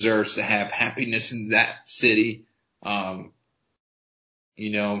Cleveland deserves to have happiness in that city.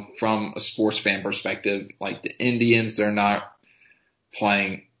 From a sports fan perspective, like the Indians, they're not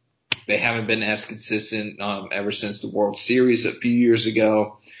playing They haven't been as consistent ever since the World Series a few years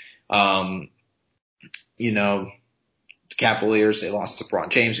ago. You know, the Cavaliers, they lost to LeBron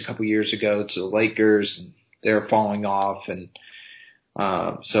James a couple years ago to the Lakers, and they're falling off. And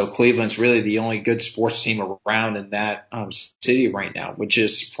so Cleveland's really the only good sports team around in that city right now, which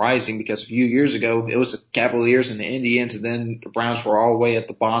is surprising because a few years ago it was the Cavaliers and the Indians, and then the Browns were all the way at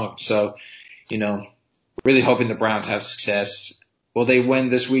the bottom. So, you know, really hoping the Browns have success. Will they win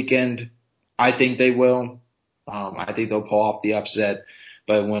this weekend? I think they will. I think they'll pull off the upset,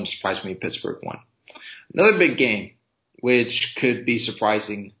 but it wouldn't surprise me if Pittsburgh won. Another big game, which could be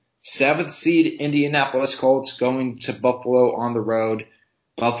surprising. 7th seed Indianapolis Colts going to Buffalo on the road.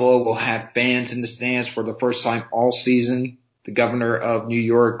 Buffalo will have fans in the stands for the first time all season. The governor of New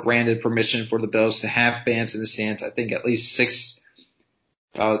York granted permission for the Bills to have fans in the stands. I think at least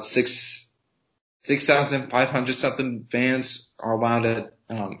 6,500 something fans are allowed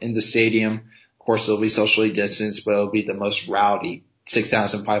in the stadium. Of course, it'll be socially distanced, but it'll be the most rowdy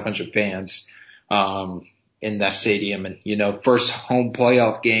 6,500 fans in that stadium. And, you know, first home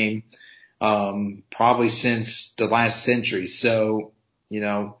playoff game probably since the last century. So, you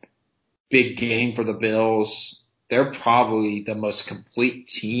know, big game for the Bills. They're probably the most complete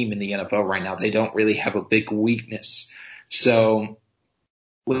team in the NFL right now. They don't really have a big weakness. So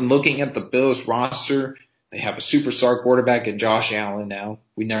when looking at the Bills roster, they have a superstar quarterback in Josh Allen now.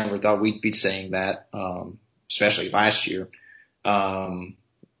 We never thought we'd be saying that, especially last year.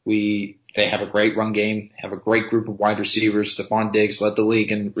 They have a great run game, have a great group of wide receivers. Stephon Diggs led the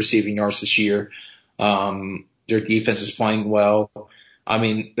league in receiving yards this year. Their defense is playing well. I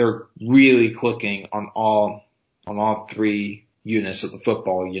mean, they're really clicking on all three units of the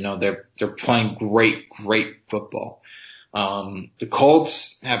football. You know, they're playing great football. The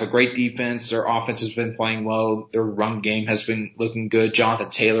Colts have a great defense. Their offense has been playing well. Their run game has been looking good. Jonathan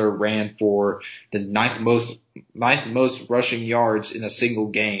Taylor ran for the ninth most rushing yards in a single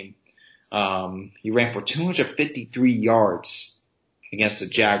game. He ran for 253 yards against the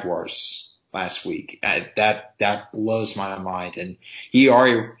Jaguars last week. That blows my mind. And he's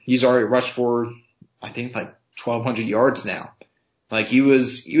already rushed for, I think, like 1,200 yards now. Like he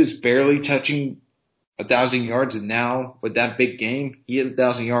was barely touching 1,000 yards, and now with that big game, he hit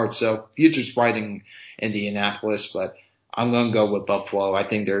 1,000 yards. So future's bright in Indianapolis, but I'm going to go with Buffalo. I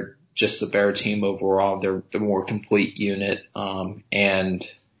think they're just the better team overall. They're the more complete unit. And,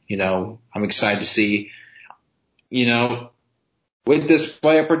 you know, I'm excited to see, you know, with this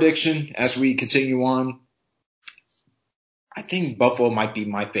player prediction as we continue on, I think Buffalo might be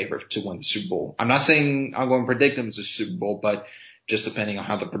my favorite to win the Super Bowl. I'm not saying I'm going to predict them as a Super Bowl, but just depending on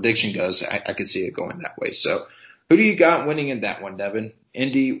how the prediction goes, I could see it going that way. So who do you got winning in that one, Devin?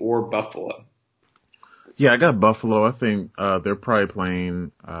 Indy or Buffalo? Yeah, I got Buffalo. I think they're probably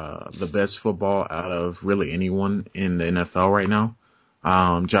playing the best football out of really anyone in the NFL right now.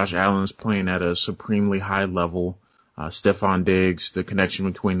 Josh Allen's playing at a supremely high level. Stephon Diggs, the connection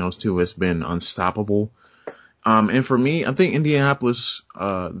between those two has been unstoppable. And for me, I think Indianapolis,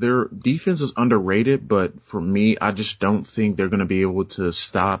 their defense is underrated, but for me, I just don't think they're going to be able to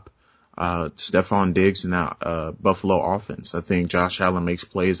stop Stephon Diggs in that Buffalo offense. I think Josh Allen makes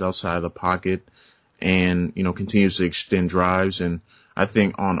plays outside of the pocket and, you know, continues to extend drives. And I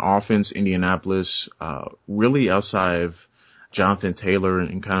think on offense, Indianapolis, really outside of Jonathan Taylor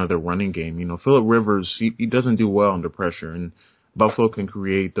and kind of their running game, you know, Phillip Rivers, he doesn't do well under pressure, and Buffalo can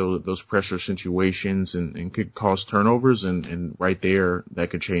create those pressure situations and could cause turnovers, and right there that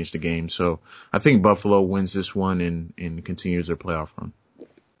could change the game. So I think Buffalo wins this one and continues their playoff run.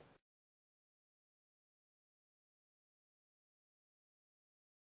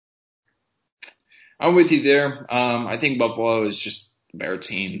 I'm with you there. I think Buffalo is just a better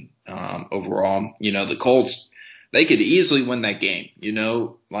team overall. You know, the Colts, they could easily win that game. You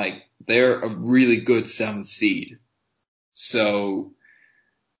know, like they're a really good 7th seed. So,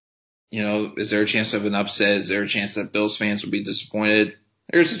 you know, is there a chance of an upset? Is there a chance that Bills fans will be disappointed?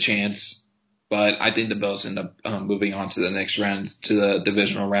 There's a chance, but I think the Bills end up moving on to the next round, to the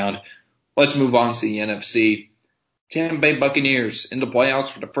divisional round. Let's move on to the NFC. Tampa Bay Buccaneers in the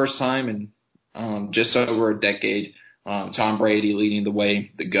playoffs for the first time in just over a decade. Tom Brady leading the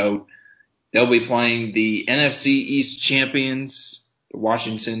way, the GOAT. They'll be playing the NFC East champions, the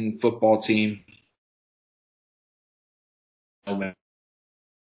Washington football team.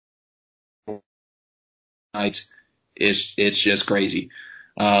 It's just crazy.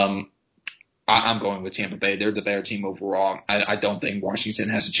 I'm going with Tampa Bay. They're the better team overall. I don't think Washington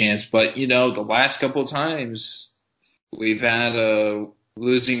has a chance, but you know, the last couple of times we've had a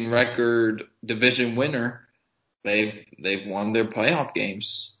losing record division winner. They've won their playoff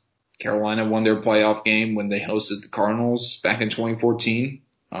games. Carolina won their playoff game when they hosted the Cardinals back in 2014.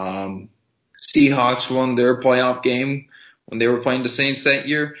 Seahawks won their playoff game when they were playing the Saints that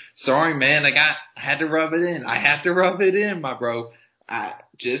year. Sorry, man, I had to rub it in. I had to rub it in, my bro.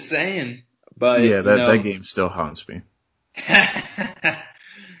 Just saying. But, Yeah, that game still haunts me.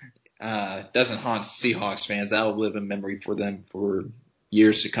 Doesn't haunt Seahawks fans. That'll live in memory for them for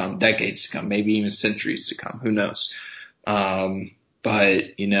years to come, decades to come, maybe even centuries to come. Who knows? But,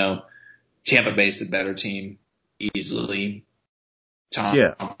 Tampa Bay's the better team easily.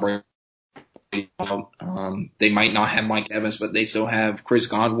 Yeah. They might not have Mike Evans, but they still have Chris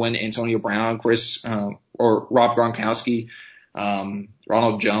Godwin, Antonio Brown, or Rob Gronkowski,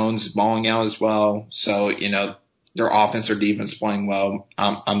 Ronald Jones balling out as well. So, their offense or defense playing well.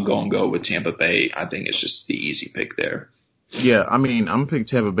 I'm going to go with Tampa Bay. I think it's just the easy pick there. Yeah, I mean, I'm going to pick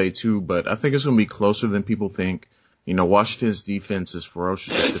Tampa Bay too, but I think it's going to be closer than people think. Washington's defense is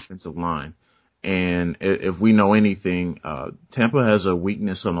ferocious defensive line. And if we know anything, Tampa has a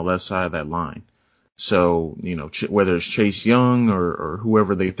weakness on the left side of that line. So, whether it's Chase Young or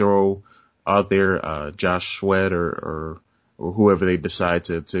whoever they throw out there, Josh Sweat or whoever they decide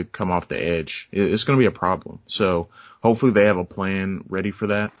to come off the edge, it's going to be a problem. So hopefully they have a plan ready for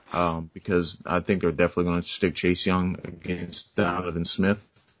that, because I think they're definitely going to stick Chase Young against Donovan Smith,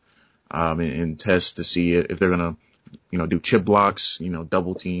 and test to see if they're going to, do chip blocks,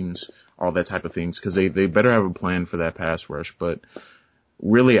 double teams, all that type of things, because they better have a plan for that pass rush. But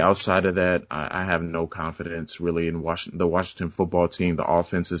really outside of that, I have no confidence really in the Washington football team. The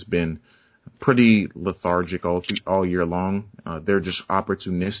offense has been pretty lethargic all year long. They're just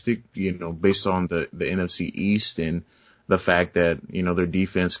opportunistic, based on the NFC East and the fact that, their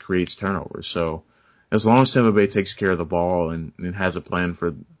defense creates turnovers. So as long as Tampa Bay takes care of the ball and has a plan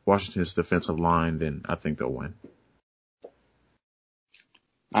for Washington's defensive line, then I think they'll win.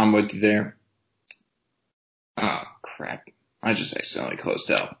 I'm with you there. Oh, crap. I just accidentally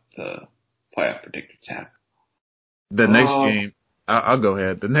closed out the playoff predictor tab. The next game, I'll go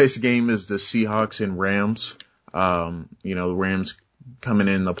ahead. The next game is the Seahawks and Rams. The Rams coming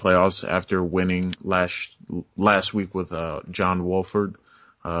in the playoffs after winning last week with John Wolford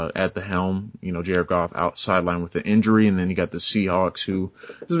at the helm. Jared Goff out sidelined with an injury, and then you got the Seahawks, who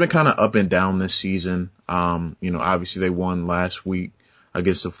has been kind of up and down this season. Obviously they won last week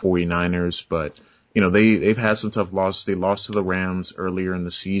against the 49ers, but they've had some tough losses. They lost to the Rams earlier in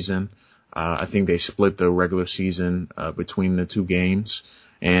the season. I think they split the regular season between the two games,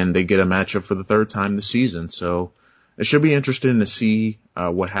 and they get a matchup for the third time this season. So it should be interesting to see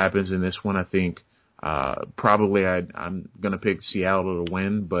what happens in this one. I think probably I'm going to pick Seattle to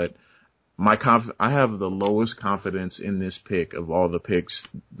win, but I have the lowest confidence in this pick of all the picks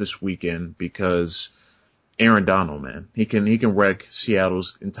this weekend, because Aaron Donald, man, he can wreck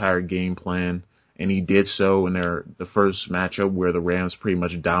Seattle's entire game plan. And he did so in the first matchup where the Rams pretty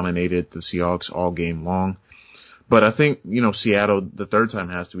much dominated the Seahawks all game long. But I think, Seattle, the third time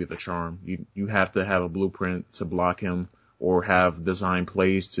has to be the charm. You have to have a blueprint to block him, or have design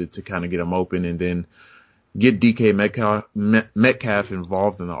plays to kind of get him open, and then get DK Metcalf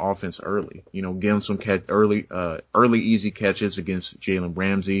involved in the offense early. Give him some early easy catches against Jalen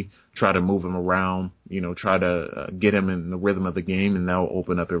Ramsey. Try to move him around. Try to get him in the rhythm of the game, and that'll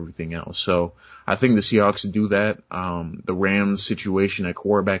open up everything else. So I think the Seahawks do that. The Rams situation at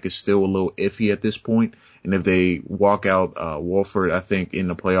quarterback is still a little iffy at this point, and if they walk out Wolford, I think in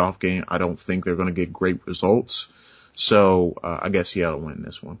the playoff game, I don't think they're going to get great results. So I guess Seattle win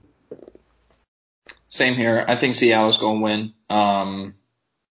this one. Same here. I think Seattle's going to win.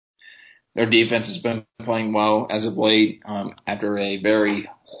 Their defense has been playing well as of late, after a very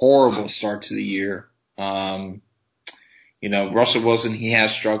horrible start to the year. Russell Wilson, he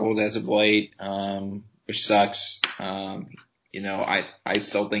has struggled as of late, which sucks. I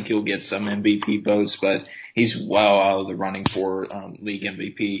still think he'll get some MVP votes, but he's well out of the running for league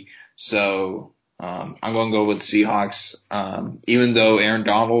MVP. So I'm going to go with the Seahawks. Even though Aaron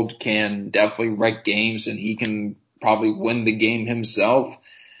Donald can definitely wreck games and he can probably win the game himself,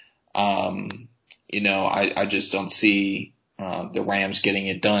 I just don't see the Rams getting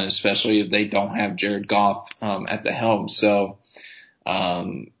it done, especially if they don't have Jared Goff at the helm. So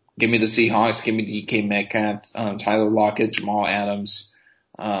give me the Seahawks, give me DK Metcalf, Tyler Lockett, Jamal Adams,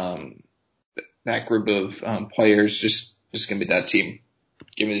 that group of players. Just give me that team.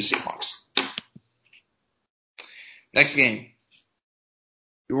 Give me the Seahawks. Next game,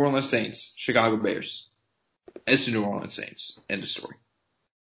 New Orleans Saints, Chicago Bears. It's the New Orleans Saints. End of story.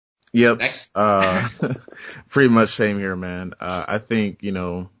 Yep. Next. Pretty much same here, man. I think,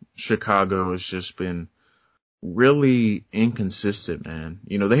 Chicago has just been really inconsistent, man.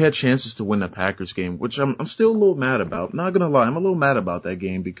 You know, they had chances to win the Packers game, which I'm still a little mad about. Not gonna lie, I'm a little mad about that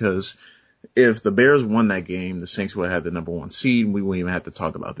game because if the Bears won that game, the Saints would have had the number 1 seed and we wouldn't even have to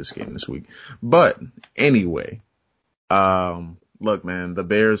talk about this game this week. But anyway, look, man, the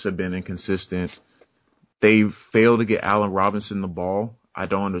Bears have been inconsistent. They've failed to get Allen Robinson the ball. I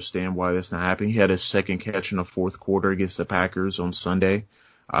don't understand why that's not happening. He had his second catch in the fourth quarter against the Packers on Sunday.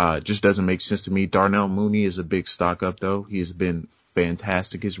 It just doesn't make sense to me. Darnell Mooney is a big stock up though. He has been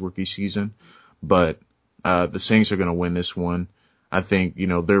fantastic his rookie season, but, the Saints are going to win this one. I think, you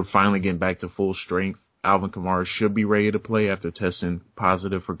know, they're finally getting back to full strength. Alvin Kamara should be ready to play after testing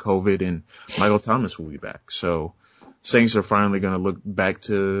positive for COVID, and Michael Thomas will be back. So Saints are finally going to look back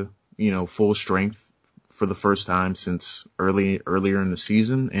to, you know, full strength for the first time since earlier in the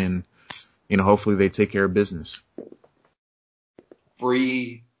season, and, you know, hopefully they take care of business.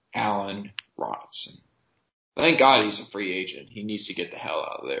 Free Allen Robinson. Thank God he's a free agent. He needs to get the hell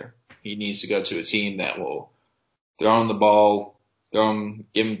out of there. He needs to go to a team that will throw him the ball,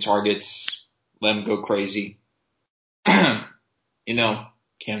 give him targets, let him go crazy. You know,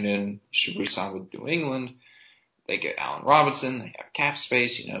 Camden should resign with New England. They get Allen Robinson. They have cap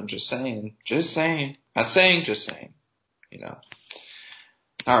space. You know, I'm just saying. Not saying, just saying. You know.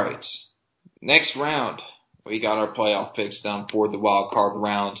 All right. Next round. We got our playoff picks done for the wild card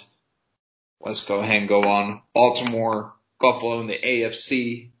round. Let's go ahead and go on. Baltimore, Buffalo in the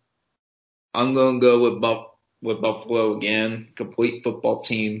AFC. I'm going to go with Buffalo again. Complete football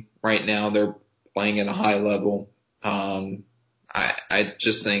team right now. They're playing at a high level. I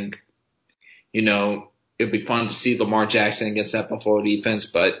just think, you know, it'd be fun to see Lamar Jackson against that Buffalo defense,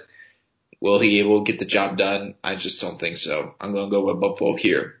 but will he able to get the job done? I just don't think so. I'm going to go with Buffalo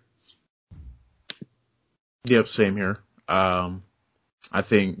here. Yep, same here. I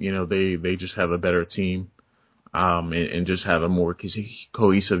think, you know, they just have a better team, and just have a more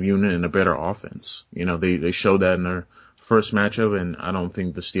cohesive unit and a better offense. You know, they showed that in their first matchup, and I don't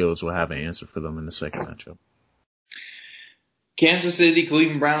think the Steelers will have an answer for them in the second matchup. Kansas City,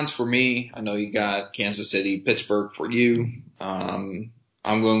 Cleveland Browns for me. I know you got Kansas City, Pittsburgh for you. I'm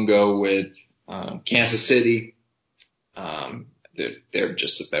going to go with Kansas City. They're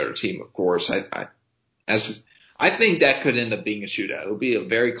just a better team, of course. I think that could end up being a shootout. It would be a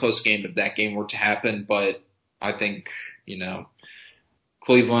very close game if that game were to happen, but I think, you know,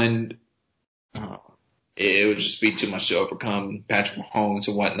 Cleveland, it would just be too much to overcome Patrick Mahomes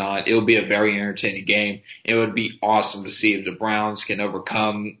and whatnot. It would be a very entertaining game. It would be awesome to see if the Browns can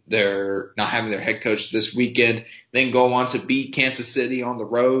overcome their not having their head coach this weekend, then go on to beat Kansas City on the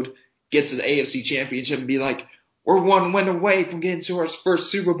road, get to the AFC Championship and be like, we're 1 win away from getting to our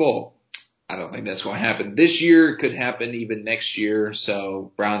first Super Bowl. I don't think that's going to happen this year. It could happen even next year.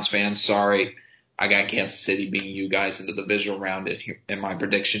 So Browns fans, sorry. I got Kansas City beating you guys in the divisional round in my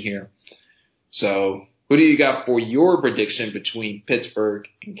prediction here. So who do you got for your prediction between Pittsburgh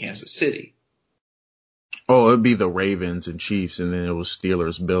and Kansas City? Oh, it'd be the Ravens and Chiefs, and then it was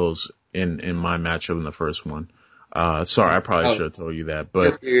Steelers, Bills in my matchup in the first one. Sorry, I probably should have told you that,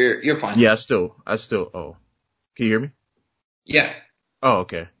 but you're fine. Yeah, can you hear me? Yeah. Oh,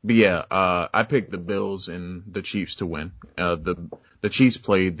 okay. But yeah, I picked the Bills and the Chiefs to win. The Chiefs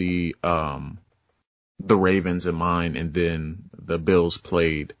played the Ravens in mine, and then the Bills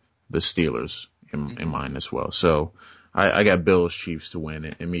played the Steelers in mine as well. So I got Bills Chiefs to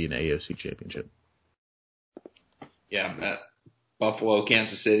win and me in the AFC Championship. Yeah, Buffalo,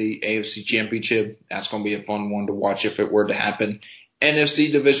 Kansas City, AFC Championship. That's going to be a fun one to watch if it were to happen.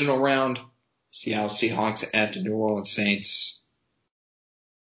 NFC divisional round. Seattle Seahawks at the New Orleans Saints.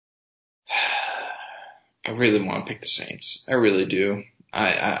 I really want to pick the Saints. I really do.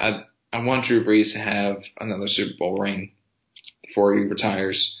 I want Drew Brees to have another Super Bowl ring before he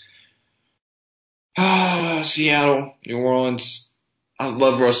retires. Seattle, New Orleans. I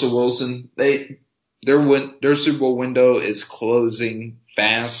love Russell Wilson. Their Super Bowl window is closing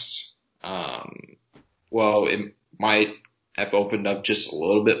fast. Well, it might have opened up just a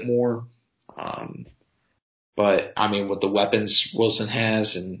little bit more. But I mean, with the weapons Wilson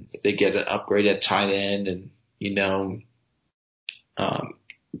has, and if they get an upgrade at tight end, and you know,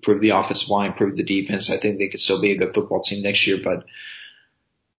 improve the offensive line, improve the defense, I think they could still be a good football team next year. But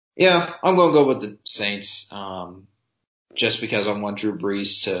yeah, I'm going to go with the Saints, just because I want Drew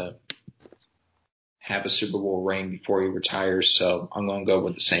Brees to have a Super Bowl ring before he retires. So I'm going to go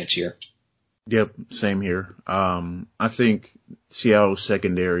with the Saints here. Yep, same here. I think Seattle's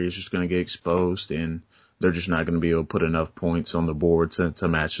secondary is just going to get exposed, and they're just not going to be able to put enough points on the board to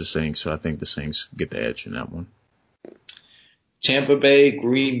match the Saints. So I think the Saints get the edge in that one. Tampa Bay,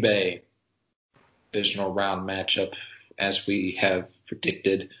 Green Bay. divisional round matchup as we have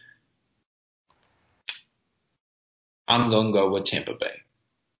predicted. I'm going to go with Tampa Bay.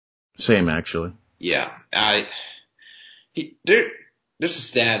 Same, actually. Yeah. There's a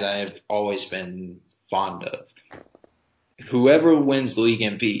stat I've always been fond of. Whoever wins the league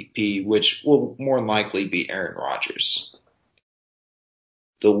MVP, which will more than likely be Aaron Rodgers,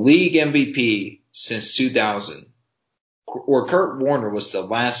 the league MVP since 2000, or Kurt Warner was the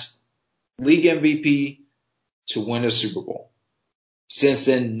last league MVP to win a Super Bowl. Since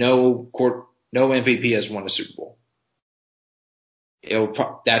then, no MVP has won a Super Bowl.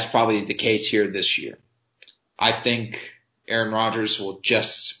 That's probably the case here this year. I think Aaron Rodgers will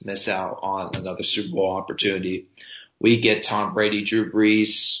just miss out on another Super Bowl opportunity. We get Tom Brady, Drew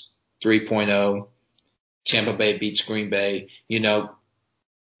Brees 3.0. Tampa Bay beats Green Bay.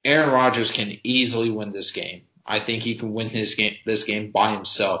 Aaron Rodgers can easily win this game. I think he can win this game by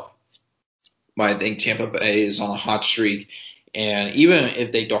himself. But I think Tampa Bay is on a hot streak. And even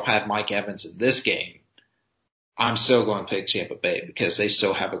if they don't have Mike Evans in this game, I'm still going to pick Tampa Bay because they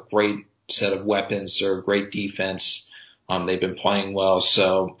still have a great set of weapons. They're a great defense. They've been playing well,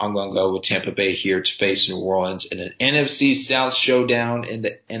 so I'm going to go with Tampa Bay here to face New Orleans in an NFC South showdown in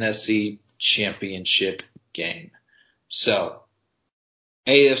the NFC Championship game. So,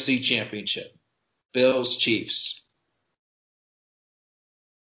 AFC Championship, Bills, Chiefs.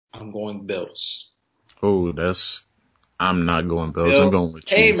 I'm going Bills. Oh, I'm not going Bills. I'm going with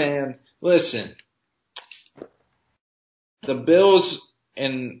Chiefs. Hey, man, listen. The Bills,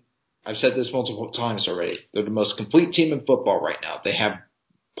 and I've said this multiple times already, they're the most complete team in football right now. They have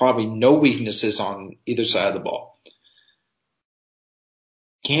probably no weaknesses on either side of the ball.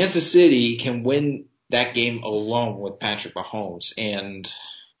 Kansas City can win that game alone with Patrick Mahomes, and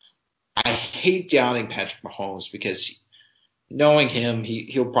I hate doubting Patrick Mahomes because knowing him,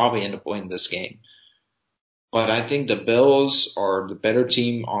 he'll probably end up winning this game. But I think the Bills are the better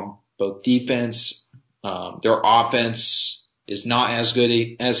team on both defense. Their offense is not as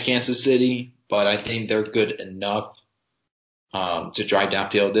good as Kansas City, but I think they're good enough to drive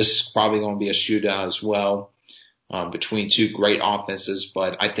downfield. This is probably going to be a shootout as well between two great offenses,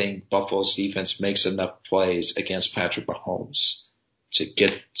 but I think Buffalo's defense makes enough plays against Patrick Mahomes to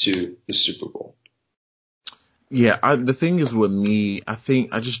get to the Super Bowl. Yeah, the thing is with me, I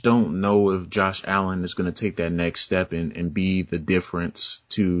just don't know if Josh Allen is going to take that next step and be the difference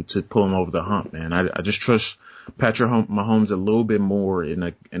to pull him over the hump, man. I just trust Patrick Mahomes a little bit more in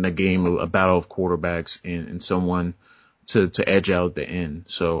a game, a battle of quarterbacks and someone to edge out the end.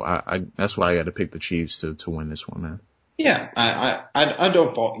 So that's why I got to pick the Chiefs to win this one, man. Yeah, I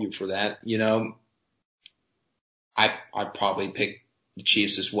don't fault you for that. I'd probably pick the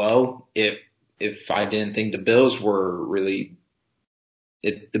Chiefs as well if I didn't think the Bills were really,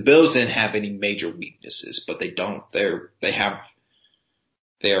 if the Bills didn't have any major weaknesses, but they don't. They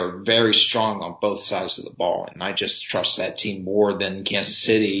are very strong on both sides of the ball, and I just trust that team more than Kansas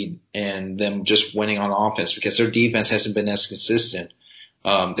City and them just winning on offense because their defense hasn't been as consistent.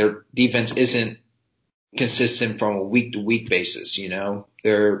 Their defense isn't consistent from a week to week basis.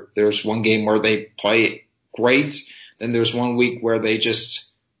 There's one game where they play great, then there's one week where they just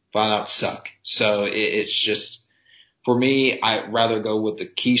flat out suck. So it's just, for me, I'd rather go with the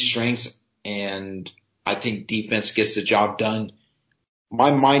key strengths, and I think defense gets the job done.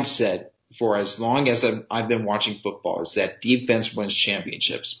 My mindset for as long as I've been watching football is that defense wins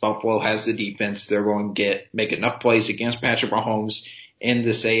championships. Buffalo has the defense. They're going to make enough plays against Patrick Mahomes in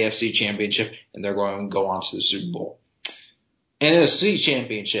this AFC championship, and they're going to go on to the Super Bowl. NFC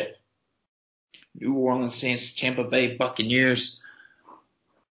championship. New Orleans Saints, Tampa Bay Buccaneers.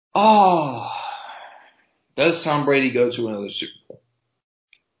 Oh, does Tom Brady go to another Super Bowl?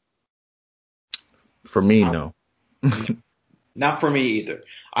 For me, no. Not for me either.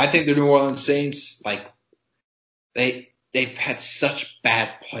 I think the New Orleans Saints, they've had such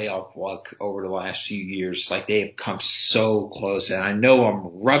bad playoff luck over the last few years. They have come so close, and I know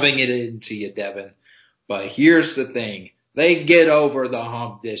I'm rubbing it into you, Devin, but here's the thing. They get over the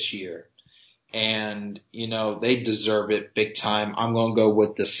hump this year. And, they deserve it big time. I'm going to go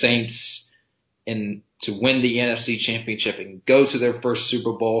with the Saints to win the NFC Championship and go to their first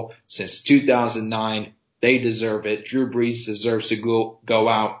Super Bowl since 2009. They deserve it. Drew Brees deserves to go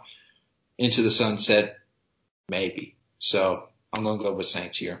out into the sunset, maybe. So I'm going to go with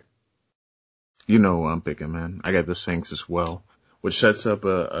Saints here. You know who I'm picking, man. I got the Saints as well, which sets up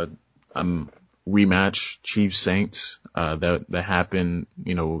a rematch, Chiefs Saints, that happened,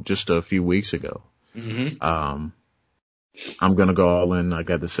 just a few weeks ago. Mm-hmm. I'm gonna go all in. I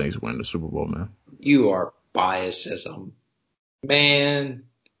got the Saints win the Super Bowl, man. You are biased as a man.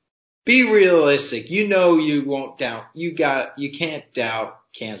 Be realistic. You know you won't doubt. You can't doubt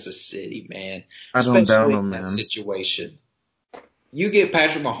Kansas City, man. I don't doubt Especially him, in that man. situation. You get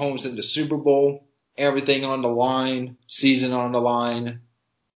Patrick Mahomes in the Super Bowl, everything on the line, season on the line,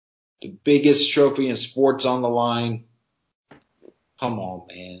 the biggest trophy in sports on the line. Come on,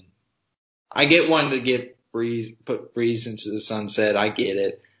 man. I get wanting to put Breeze into the sunset. I get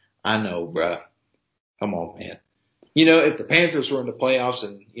it. I know, bruh. Come on, man. If the Panthers were in the playoffs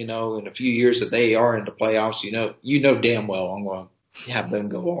and, in a few years that they are in the playoffs, you know damn well I'm going to have them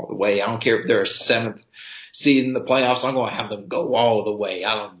go all the way. I don't care if they're a seventh seed in the playoffs. I'm going to have them go all the way.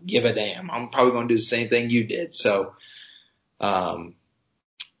 I don't give a damn. I'm probably going to do the same thing you did. So, for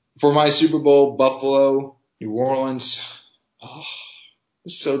my Super Bowl, Buffalo, New Orleans,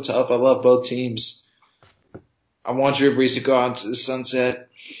 it's so tough. I love both teams. I want Drew Brees to go out into the sunset.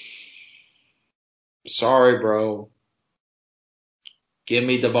 Sorry, bro. Give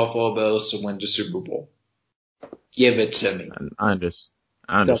me the Buffalo Bills to win the Super Bowl. Give it to me. I The understand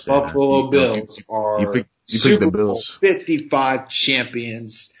that. Buffalo Bills are You pick the Super Bowl Bills. 55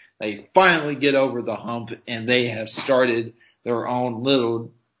 champions. They finally get over the hump, and they have started their own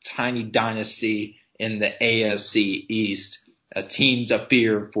little tiny dynasty in the AFC East, a team to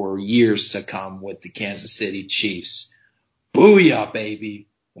fear for years to come with the Kansas City Chiefs. Booyah, baby.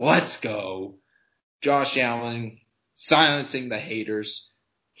 Let's go. Josh Allen silencing the haters.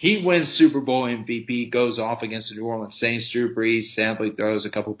 He wins Super Bowl MVP, goes off against the New Orleans Saints. Drew Brees sadly throws a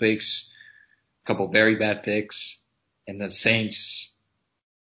couple picks, a couple very bad picks, and the Saints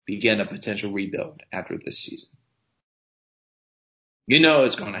begin a potential rebuild after this season. You know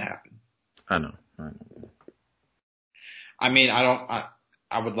it's going to happen. I know. I mean, I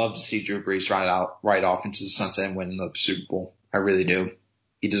would love to see Drew Brees right off into the sunset and win another Super Bowl. I really do.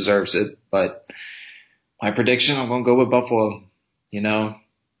 He deserves it. But my prediction, I'm going to go with Buffalo.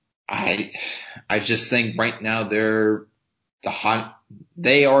 I just think right now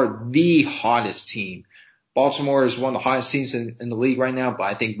they are the hottest team. Baltimore is one of the hottest teams in the league right now, but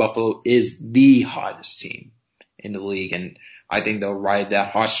I think Buffalo is the hottest team in the league. And I think they'll ride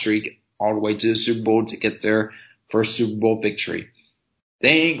that hot streak all the way to the Super Bowl to get their first Super Bowl victory. They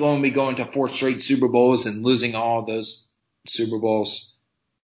ain't going to be going to 4 straight Super Bowls and losing all those Super Bowls.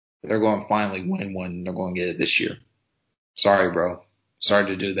 They're going to finally win one, and they're going to get it this year. Sorry, bro. Sorry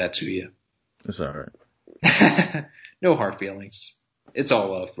to do that to you. It's all right. No hard feelings. It's all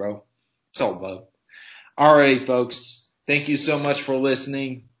love, bro. It's all love. All right, folks. Thank you so much for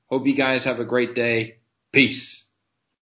listening. Hope you guys have a great day. Peace.